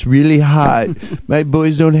sudden it's really hot. My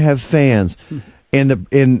boys don't have fans.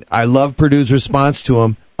 And I love Purdue's response to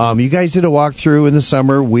him. You guys did a walkthrough in the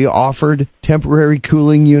summer. We offered temporary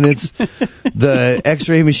cooling units. The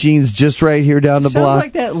X-ray machine's just right here down the block. Sounds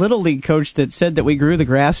like that Little League coach that said that we grew the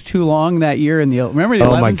grass too long that year in the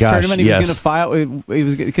 11th tournament. He was going to file. He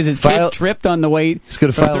was because his kid tripped on the way. He's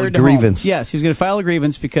going to file a grievance. Yes, he was going to file a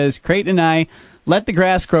grievance because Creighton and I let the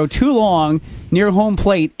grass grow too long near home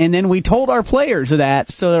plate, and then we told our players that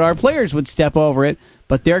so that our players would step over it,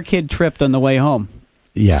 but their kid tripped on the way home.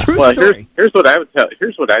 Yeah. It's true story. Here's what I would tell.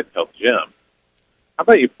 Here's what I'd tell Jim. How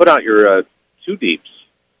about you put out your two deeps?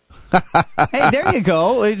 Hey, there you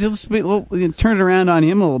go. We'll turn it around on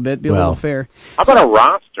him a little bit. Be a little fair. How about a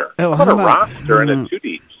roster? How about a roster and a two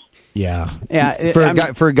deeps? Yeah.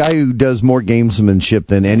 For a guy who does more gamesmanship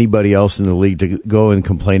than anybody else in the league to go and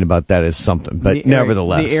complain about that is something. But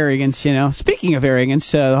nevertheless. The arrogance, Speaking of arrogance,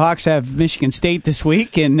 the Hawks have Michigan State this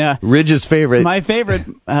week. And Ridge's favorite. My favorite,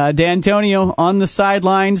 D'Antonio on the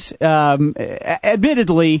sidelines.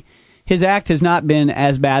 Admittedly, his act has not been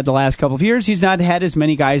as bad the last couple of years. He's not had as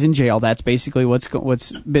many guys in jail. That's basically what's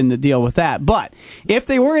been the deal with that. But if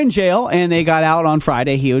they were in jail and they got out on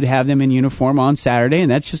Friday, he would have them in uniform on Saturday,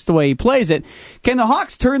 and that's just the way he plays it. Can the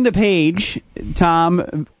Hawks turn the page,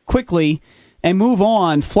 Tom, quickly and move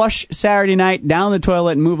on, flush Saturday night down the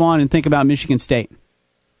toilet and move on and think about Michigan State?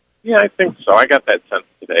 Yeah, I think so. I got that sense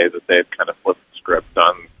today that they had kind of flipped the script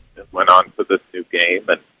on and went on to this new game,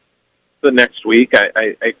 and the next week,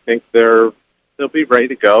 I think they'll be ready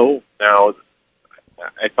to go. Now,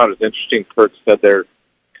 I thought it was interesting. Kurt said they're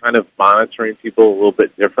kind of monitoring people a little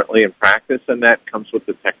bit differently in practice, and that comes with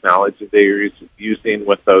the technology they're using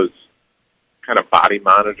with those kind of body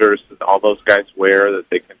monitors that all those guys wear that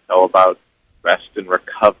they can tell about rest and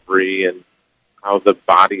recovery and how the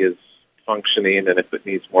body is functioning and if it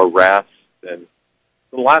needs more rest. And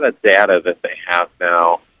a lot of data that they have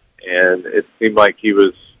now, and it seemed like he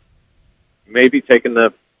was maybe taking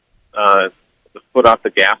the foot off the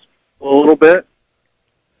gas a little bit.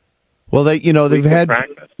 Well, they've had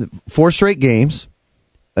 4 straight games,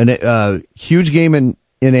 a huge game in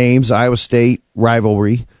Ames, Iowa State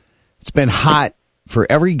rivalry. It's been hot for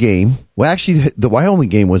every game. Well, actually, the Wyoming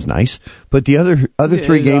game was nice, but the other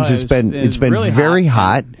 3 games it's been really very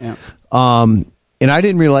hot. Yeah. And I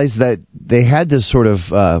didn't realize that they had this sort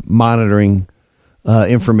of monitoring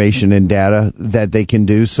information and data that they can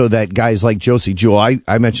do so that guys like Josie Jewell,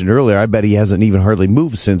 I mentioned earlier, I bet he hasn't even hardly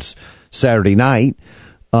moved since Saturday night,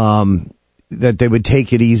 that they would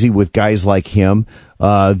take it easy with guys like him.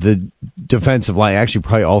 The defensive line, actually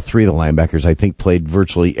probably all 3 of the linebackers, I think, played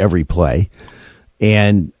virtually every play.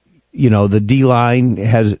 And, the D-line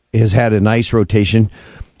has had a nice rotation.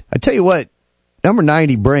 I tell you what, number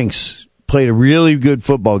 90 Brinks played a really good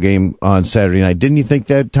football game on Saturday night. Didn't you think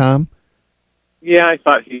that, Tom? Yeah, I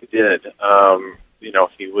thought he did.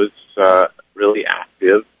 He was really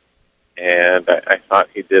active, and I thought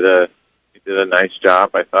he did a nice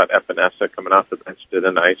job. I thought Epinesa coming off the bench did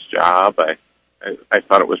a nice job. I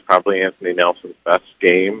thought it was probably Anthony Nelson's best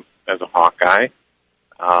game as a Hawkeye.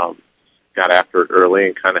 Got after it early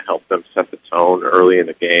and kind of helped them set the tone early in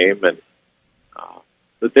the game. And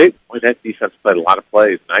that defense played a lot of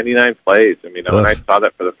plays, 99 plays. I mean, when I saw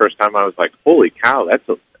that for the first time, I was like, holy cow,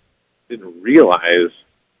 didn't realize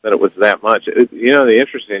that it was that much. The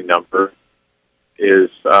interesting number is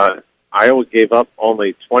Iowa gave up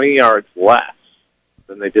only 20 yards less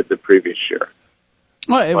than they did the previous year.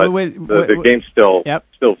 Well, the game's still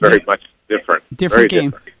very much different. Different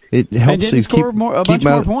game. Different. It helps you score a bunch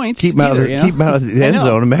more points. Keep them out of the end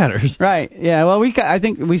zone. It matters. Right. Yeah. Well, I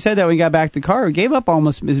think we said that when we got back to the car. We gave up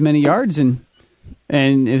almost as many yards, and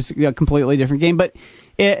it was a completely different game. But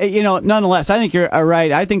nonetheless, I think you're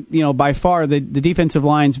right. I think by far the defensive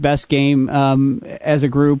line's best game as a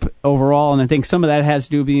group overall, and I think some of that has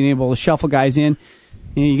to do with being able to shuffle guys in.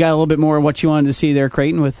 You got a little bit more of what you wanted to see there,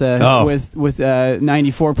 Creighton, with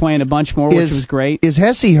 94 playing a bunch more, which was great. Is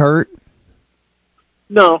Hesse hurt?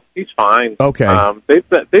 No, he's fine. Okay.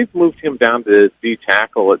 They've moved him down to D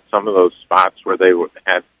tackle at some of those spots where they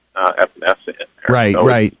had Epinesa in there. Right, so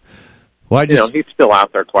right. Well, he's still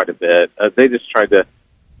out there quite a bit. They just tried to.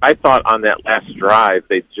 I thought on that last drive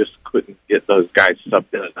they just couldn't get those guys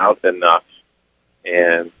subbed in and out enough,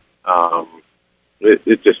 and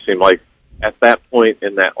it just seemed like at that point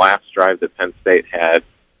in that last drive that Penn State had,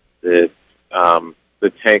 that the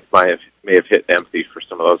tank may have hit empty for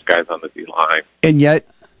some of those guys on the D-line. And yet,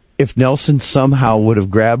 if Nelson somehow would have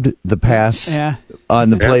grabbed the pass on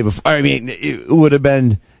the play before, I mean, it would have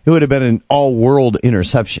been an all-world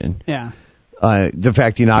interception. Yeah. The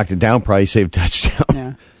fact he knocked it down probably saved a touchdown.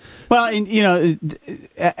 Yeah. Well, and,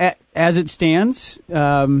 as it stands,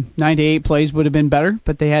 98 plays would have been better,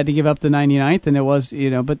 but they had to give up the 99th, and it was,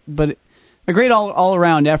 but a great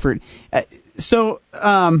all-around effort. So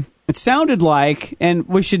it sounded like, and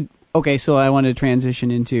we should, so I wanted to transition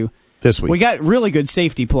into this week. We got really good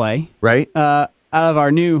safety play. Right. Out of our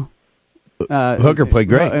new... Hooker played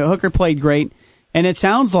great. Hooker played great. And it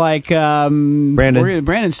sounds like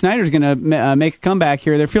Brandon Snyder's going to make a comeback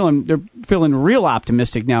here. They're feeling real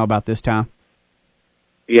optimistic now about this, Tom.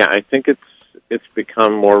 Yeah, I think it's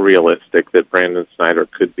become more realistic that Brandon Snyder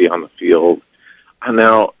could be on the field.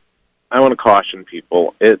 Now, I want to caution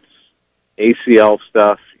people. It's ACL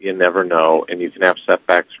stuff. You never know, and you can have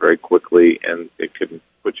setbacks very quickly, and it could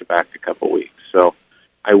put you back a couple weeks. So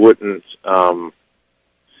I wouldn't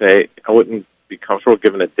be comfortable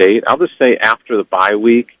giving a date. I'll just say after the bye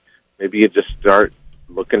week, maybe you just start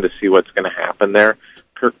looking to see what's going to happen there.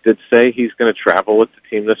 Kirk did say he's going to travel with the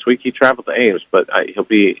team this week. He traveled to Ames, but he'll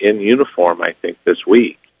be in uniform, I think, this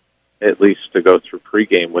week, at least to go through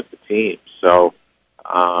pregame with the team. So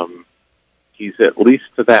he's at least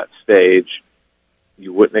to that stage.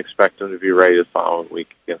 You wouldn't expect him to be ready the following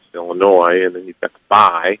week against Illinois, and then you've got the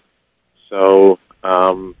bye. So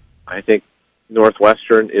I think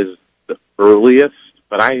Northwestern is the earliest,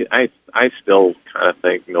 but I still kind of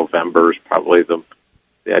think November is probably the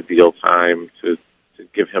ideal time to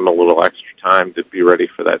give him a little extra time to be ready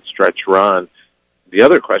for that stretch run. The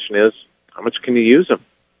other question is, how much can you use him?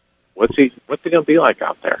 What's he going to be like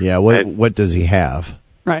out there? Yeah, what does he have?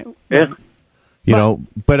 Right. Yeah.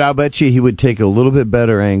 But I'll bet you he would take a little bit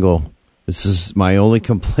better angle. This is my only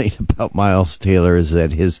complaint about Miles Taylor, is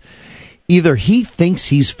that either he thinks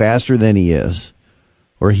he's faster than he is,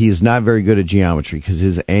 or he is not very good at geometry because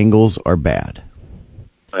his angles are bad.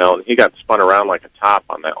 Well, he got spun around like a top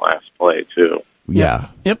on that last play, too. Yeah.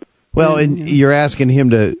 Yep. Well, and you're asking him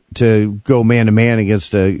to go man-to-man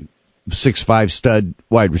against a 6'5" stud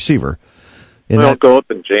wide receiver. And go up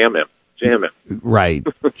and jam him. Right.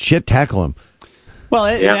 Shit, tackle him.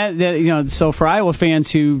 Well, so for Iowa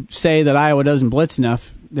fans who say that Iowa doesn't blitz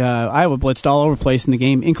enough, Iowa blitzed all over the place in the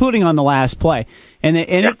game, including on the last play, and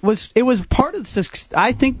it was part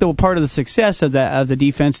of part of the success of the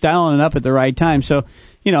defense dialing it up at the right time. So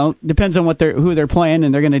depends on who they're playing,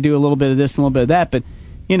 and they're going to do a little bit of this and a little bit of that, but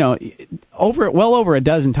over a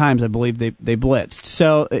dozen times I believe they blitzed.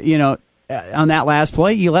 So on that last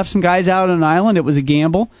play, you left some guys out on an island. It was a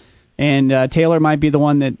gamble. And Taylor might be the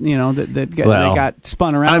one that that got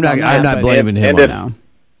spun around. I'm not blaming him.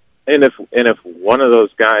 And if one of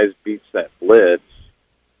those guys beats that blitz,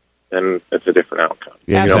 then it's a different outcome.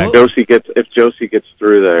 Yeah, if Josie gets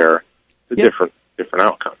through there, it's a different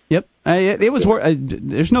outcome. Yep, it was worth.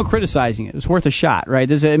 There's no criticizing it. It was worth a shot, right?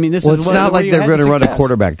 It's not like they're going to run a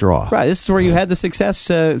quarterback draw, right? This is where you had the success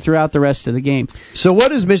throughout the rest of the game. So,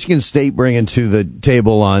 what is Michigan State bringing to the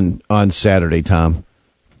table on Saturday, Tom?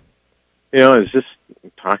 I was just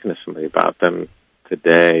talking to somebody about them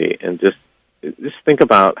today, and just think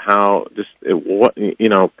about how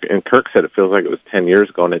and Kirk said it feels like it was 10 years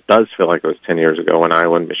ago, and it does feel like it was 10 years ago when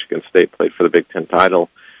Iowa and Michigan State played for the Big Ten title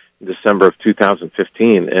in December of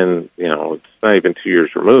 2015, and it's not even 2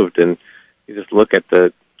 years removed, and you just look at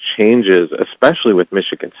the changes, especially with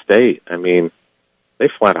Michigan State. I mean, they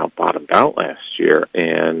flat out bottomed out last year,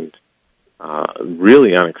 and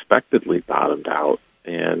really unexpectedly bottomed out,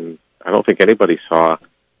 and I don't think anybody saw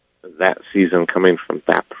that season coming from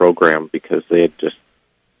that program because they had just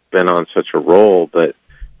been on such a roll. But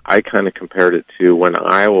I kind of compared it to when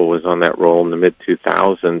Iowa was on that roll in the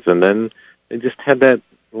mid-2000s, and then they just had that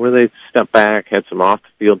where they stepped back, had some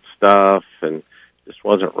off-the-field stuff, and just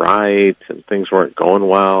wasn't right, and things weren't going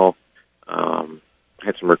well.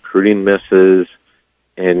 Had some recruiting misses,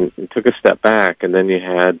 and took a step back, and then you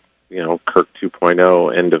had Kirk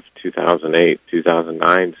 2.0 end of 2008,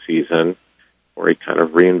 2009 season, where he kind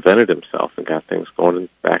of reinvented himself and got things going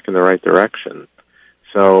back in the right direction.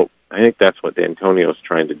 So I think that's what D'Antonio's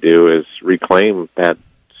trying to do, is reclaim that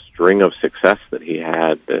string of success that he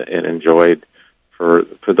had and enjoyed for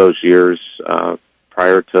those years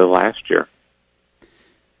prior to last year.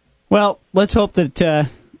 Well, let's hope that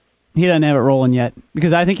he doesn't have it rolling yet,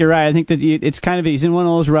 because I think you're right. I think that it's kind of, he's in one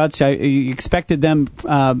of those ruts. You expected them,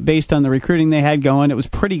 based on the recruiting they had going. It was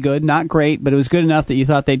pretty good, not great, but it was good enough that you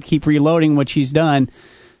thought they'd keep reloading, which he's done.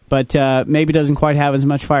 But maybe doesn't quite have as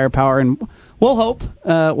much firepower. And we'll hope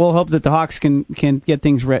that the Hawks can get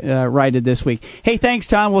things righted this week. Hey, thanks,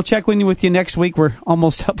 Tom. We'll check in with you next week. We're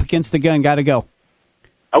almost up against the gun. Got to go.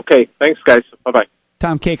 Okay, thanks, guys. Bye-bye.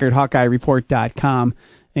 Tom Kakert, HawkeyeReport.com.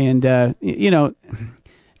 And,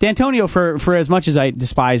 D'Antonio, for as much as I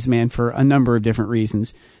despise the man for a number of different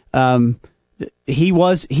reasons, he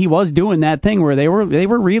was doing that thing where they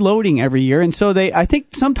were reloading every year, and so I think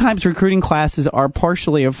sometimes recruiting classes are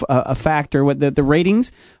partially a factor. What the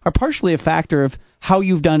ratings are partially a factor of how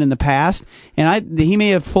you've done in the past, and he may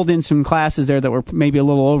have pulled in some classes there that were maybe a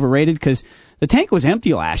little overrated because the tank was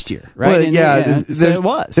empty last year, right? Well, so it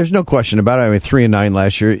was. There's no question about it. I mean, 3-9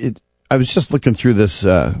 last year. I was just looking through this.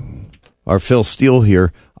 Our Phil Steele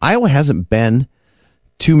here. Iowa hasn't been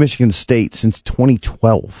to Michigan State since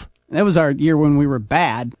 2012. That was our year when we were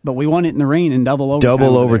bad, but we won it in the rain in double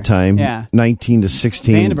overtime. Yeah, 19-16.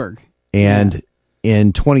 Vandenberg. And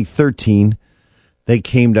in 2013, they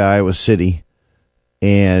came to Iowa City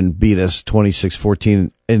and beat us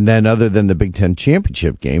 26-14. And then other than the Big Ten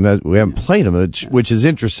championship game, we haven't played them, which is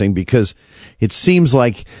interesting because it seems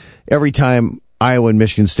like every time Iowa and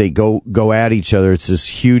Michigan State go at each other, it's this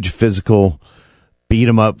huge physical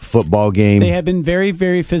beat-em-up football game. They have been very,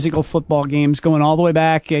 very physical football games going all the way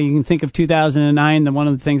back. You can think of 2009, one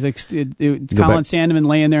of the things Colin Sandeman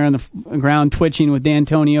laying there on the ground twitching with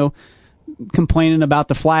D'Antonio complaining about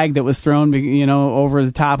the flag that was thrown, over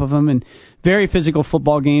the top of him, and very physical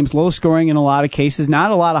football games, low scoring in a lot of cases, not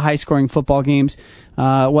a lot of high scoring football games. A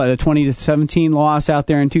 20-17 loss out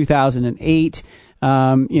there in 2008.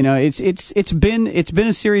 It's been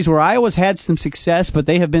a series where Iowa's had some success, but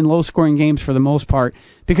they have been low scoring games for the most part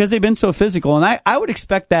because they've been so physical. And I would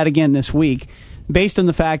expect that again this week, based on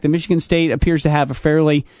the fact that Michigan State appears to have a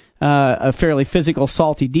fairly physical,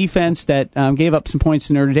 salty defense that gave up some points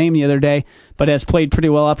to Notre Dame the other day, but has played pretty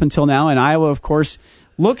well up until now. And Iowa, of course,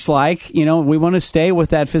 looks like, we want to stay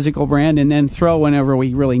with that physical brand and then throw whenever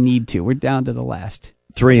we really need to. We're down to the last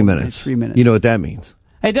 3 minutes. 3 minutes. You know what that means?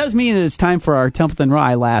 It does mean that it's time for our Templeton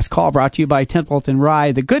Rye last call, brought to you by Templeton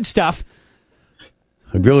Rye, the good stuff.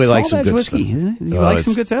 I really like some good whiskey, stuff. Isn't it? You like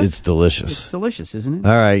some good stuff? It's delicious. It's delicious, isn't it?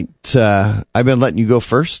 All right. I've been letting you go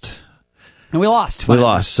first. And we lost. We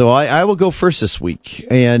lost. So I will go first this week.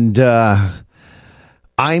 And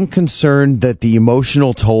I'm concerned that the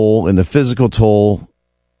emotional toll and the physical toll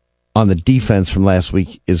on the defense from last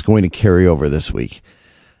week is going to carry over this week.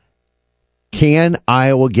 Can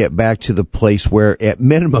Iowa get back to the place where, at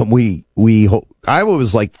minimum, Iowa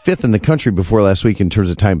was like fifth in the country before last week in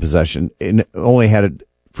terms of time possession, and only had it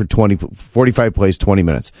for 45 plays, 20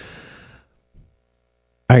 minutes.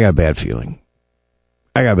 I got a bad feeling.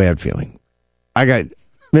 I got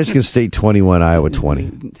Michigan State 21, Iowa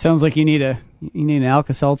 20. Sounds like you need an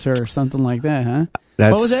Alka-Seltzer or something like that, huh?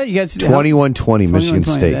 That's what was that? You got 21-20 Michigan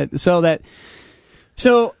State.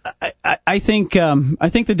 So I think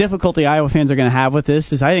the difficulty Iowa fans are going to have with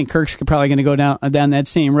this is I think Kirk's probably going to go down that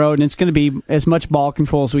same road, and it's going to be as much ball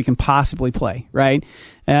control as we can possibly play, right?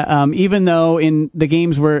 Even though in the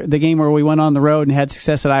game where we went on the road and had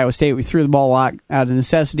success at Iowa State, we threw the ball a lot out of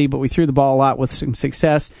necessity, but we threw the ball a lot with some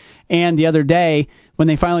success. And the other day, when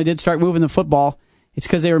they finally did start moving the football, it's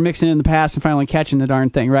because they were mixing in the pass and finally catching the darn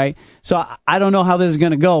thing, right? So I don't know how this is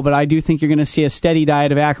going to go, but I do think you're going to see a steady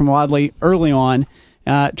diet of Akram Wadley early on,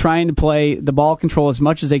 trying to play the ball control as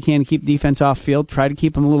much as they can to keep defense off field, try to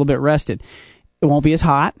keep them a little bit rested. It won't be as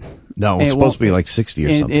hot. No, it's supposed to be like 60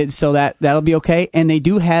 or something. So that'll be okay. And they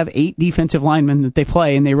do have 8 defensive linemen that they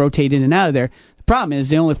play, and they rotate in and out of there. The problem is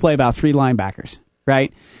they only play about 3 linebackers,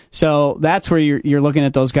 right? So that's where you're looking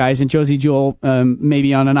at those guys, and Josie Jewell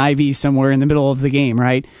maybe on an IV somewhere in the middle of the game,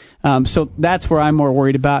 right? So that's where I'm more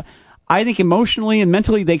worried about. I think emotionally and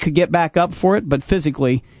mentally they could get back up for it, but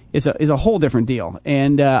physically is a whole different deal.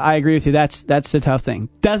 And I agree with you. That's the tough thing.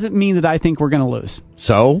 Doesn't mean that I think we're going to lose.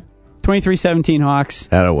 So 23-17 Hawks.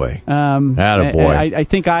 Attaboy. Attaboy.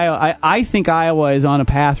 I think Iowa is on a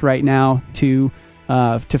path right now to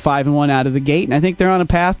 5-1 out of the gate, and I think they're on a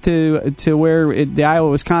path to where the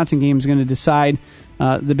Iowa-Wisconsin game is going to decide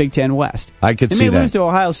the Big Ten West. I could see that. They may lose to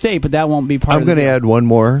Ohio State, but that won't be part of it. I'm going to add one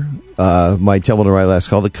more. My Templeton Rye last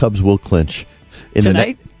call. The Cubs will clinch.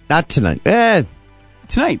 Tonight? Not tonight.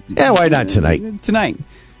 Tonight. Yeah, why not tonight? Tonight.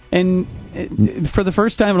 And for the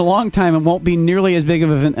first time in a long time, it won't be nearly as big of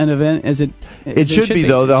an event as it should be,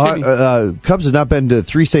 though. The Cubs have not been to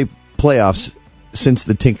 3 state playoffs since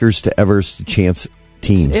the Tinkers to Evers to Chance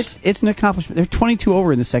teams. It's an accomplishment. They're 22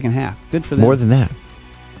 over in the second half. Good for them. More than that.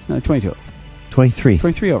 No, 22. 23.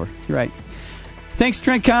 23 over. You're right. Thanks,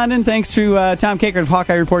 Trent Condon. Thanks to Tom Kakert of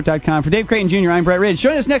HawkeyeReport.com. For Dave Creighton Jr., I'm Brett Ridge.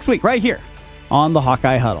 Join us next week right here on the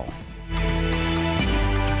Hawkeye Huddle.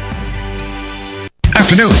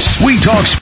 Afternoons, we talk